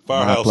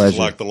 Firehouse is pleasure.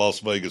 like the Las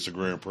Vegas of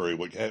Grand Prairie.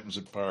 What happens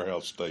at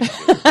Firehouse stays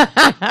there.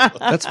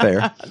 that's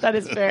fair. That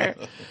is fair.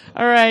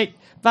 All right.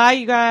 Bye,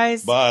 you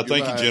guys. Bye. Thank you,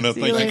 Goodbye. Jenna.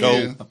 See Thank you you,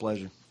 later. Cole. A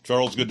pleasure.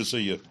 Charles, good to see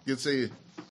you. Good to see you.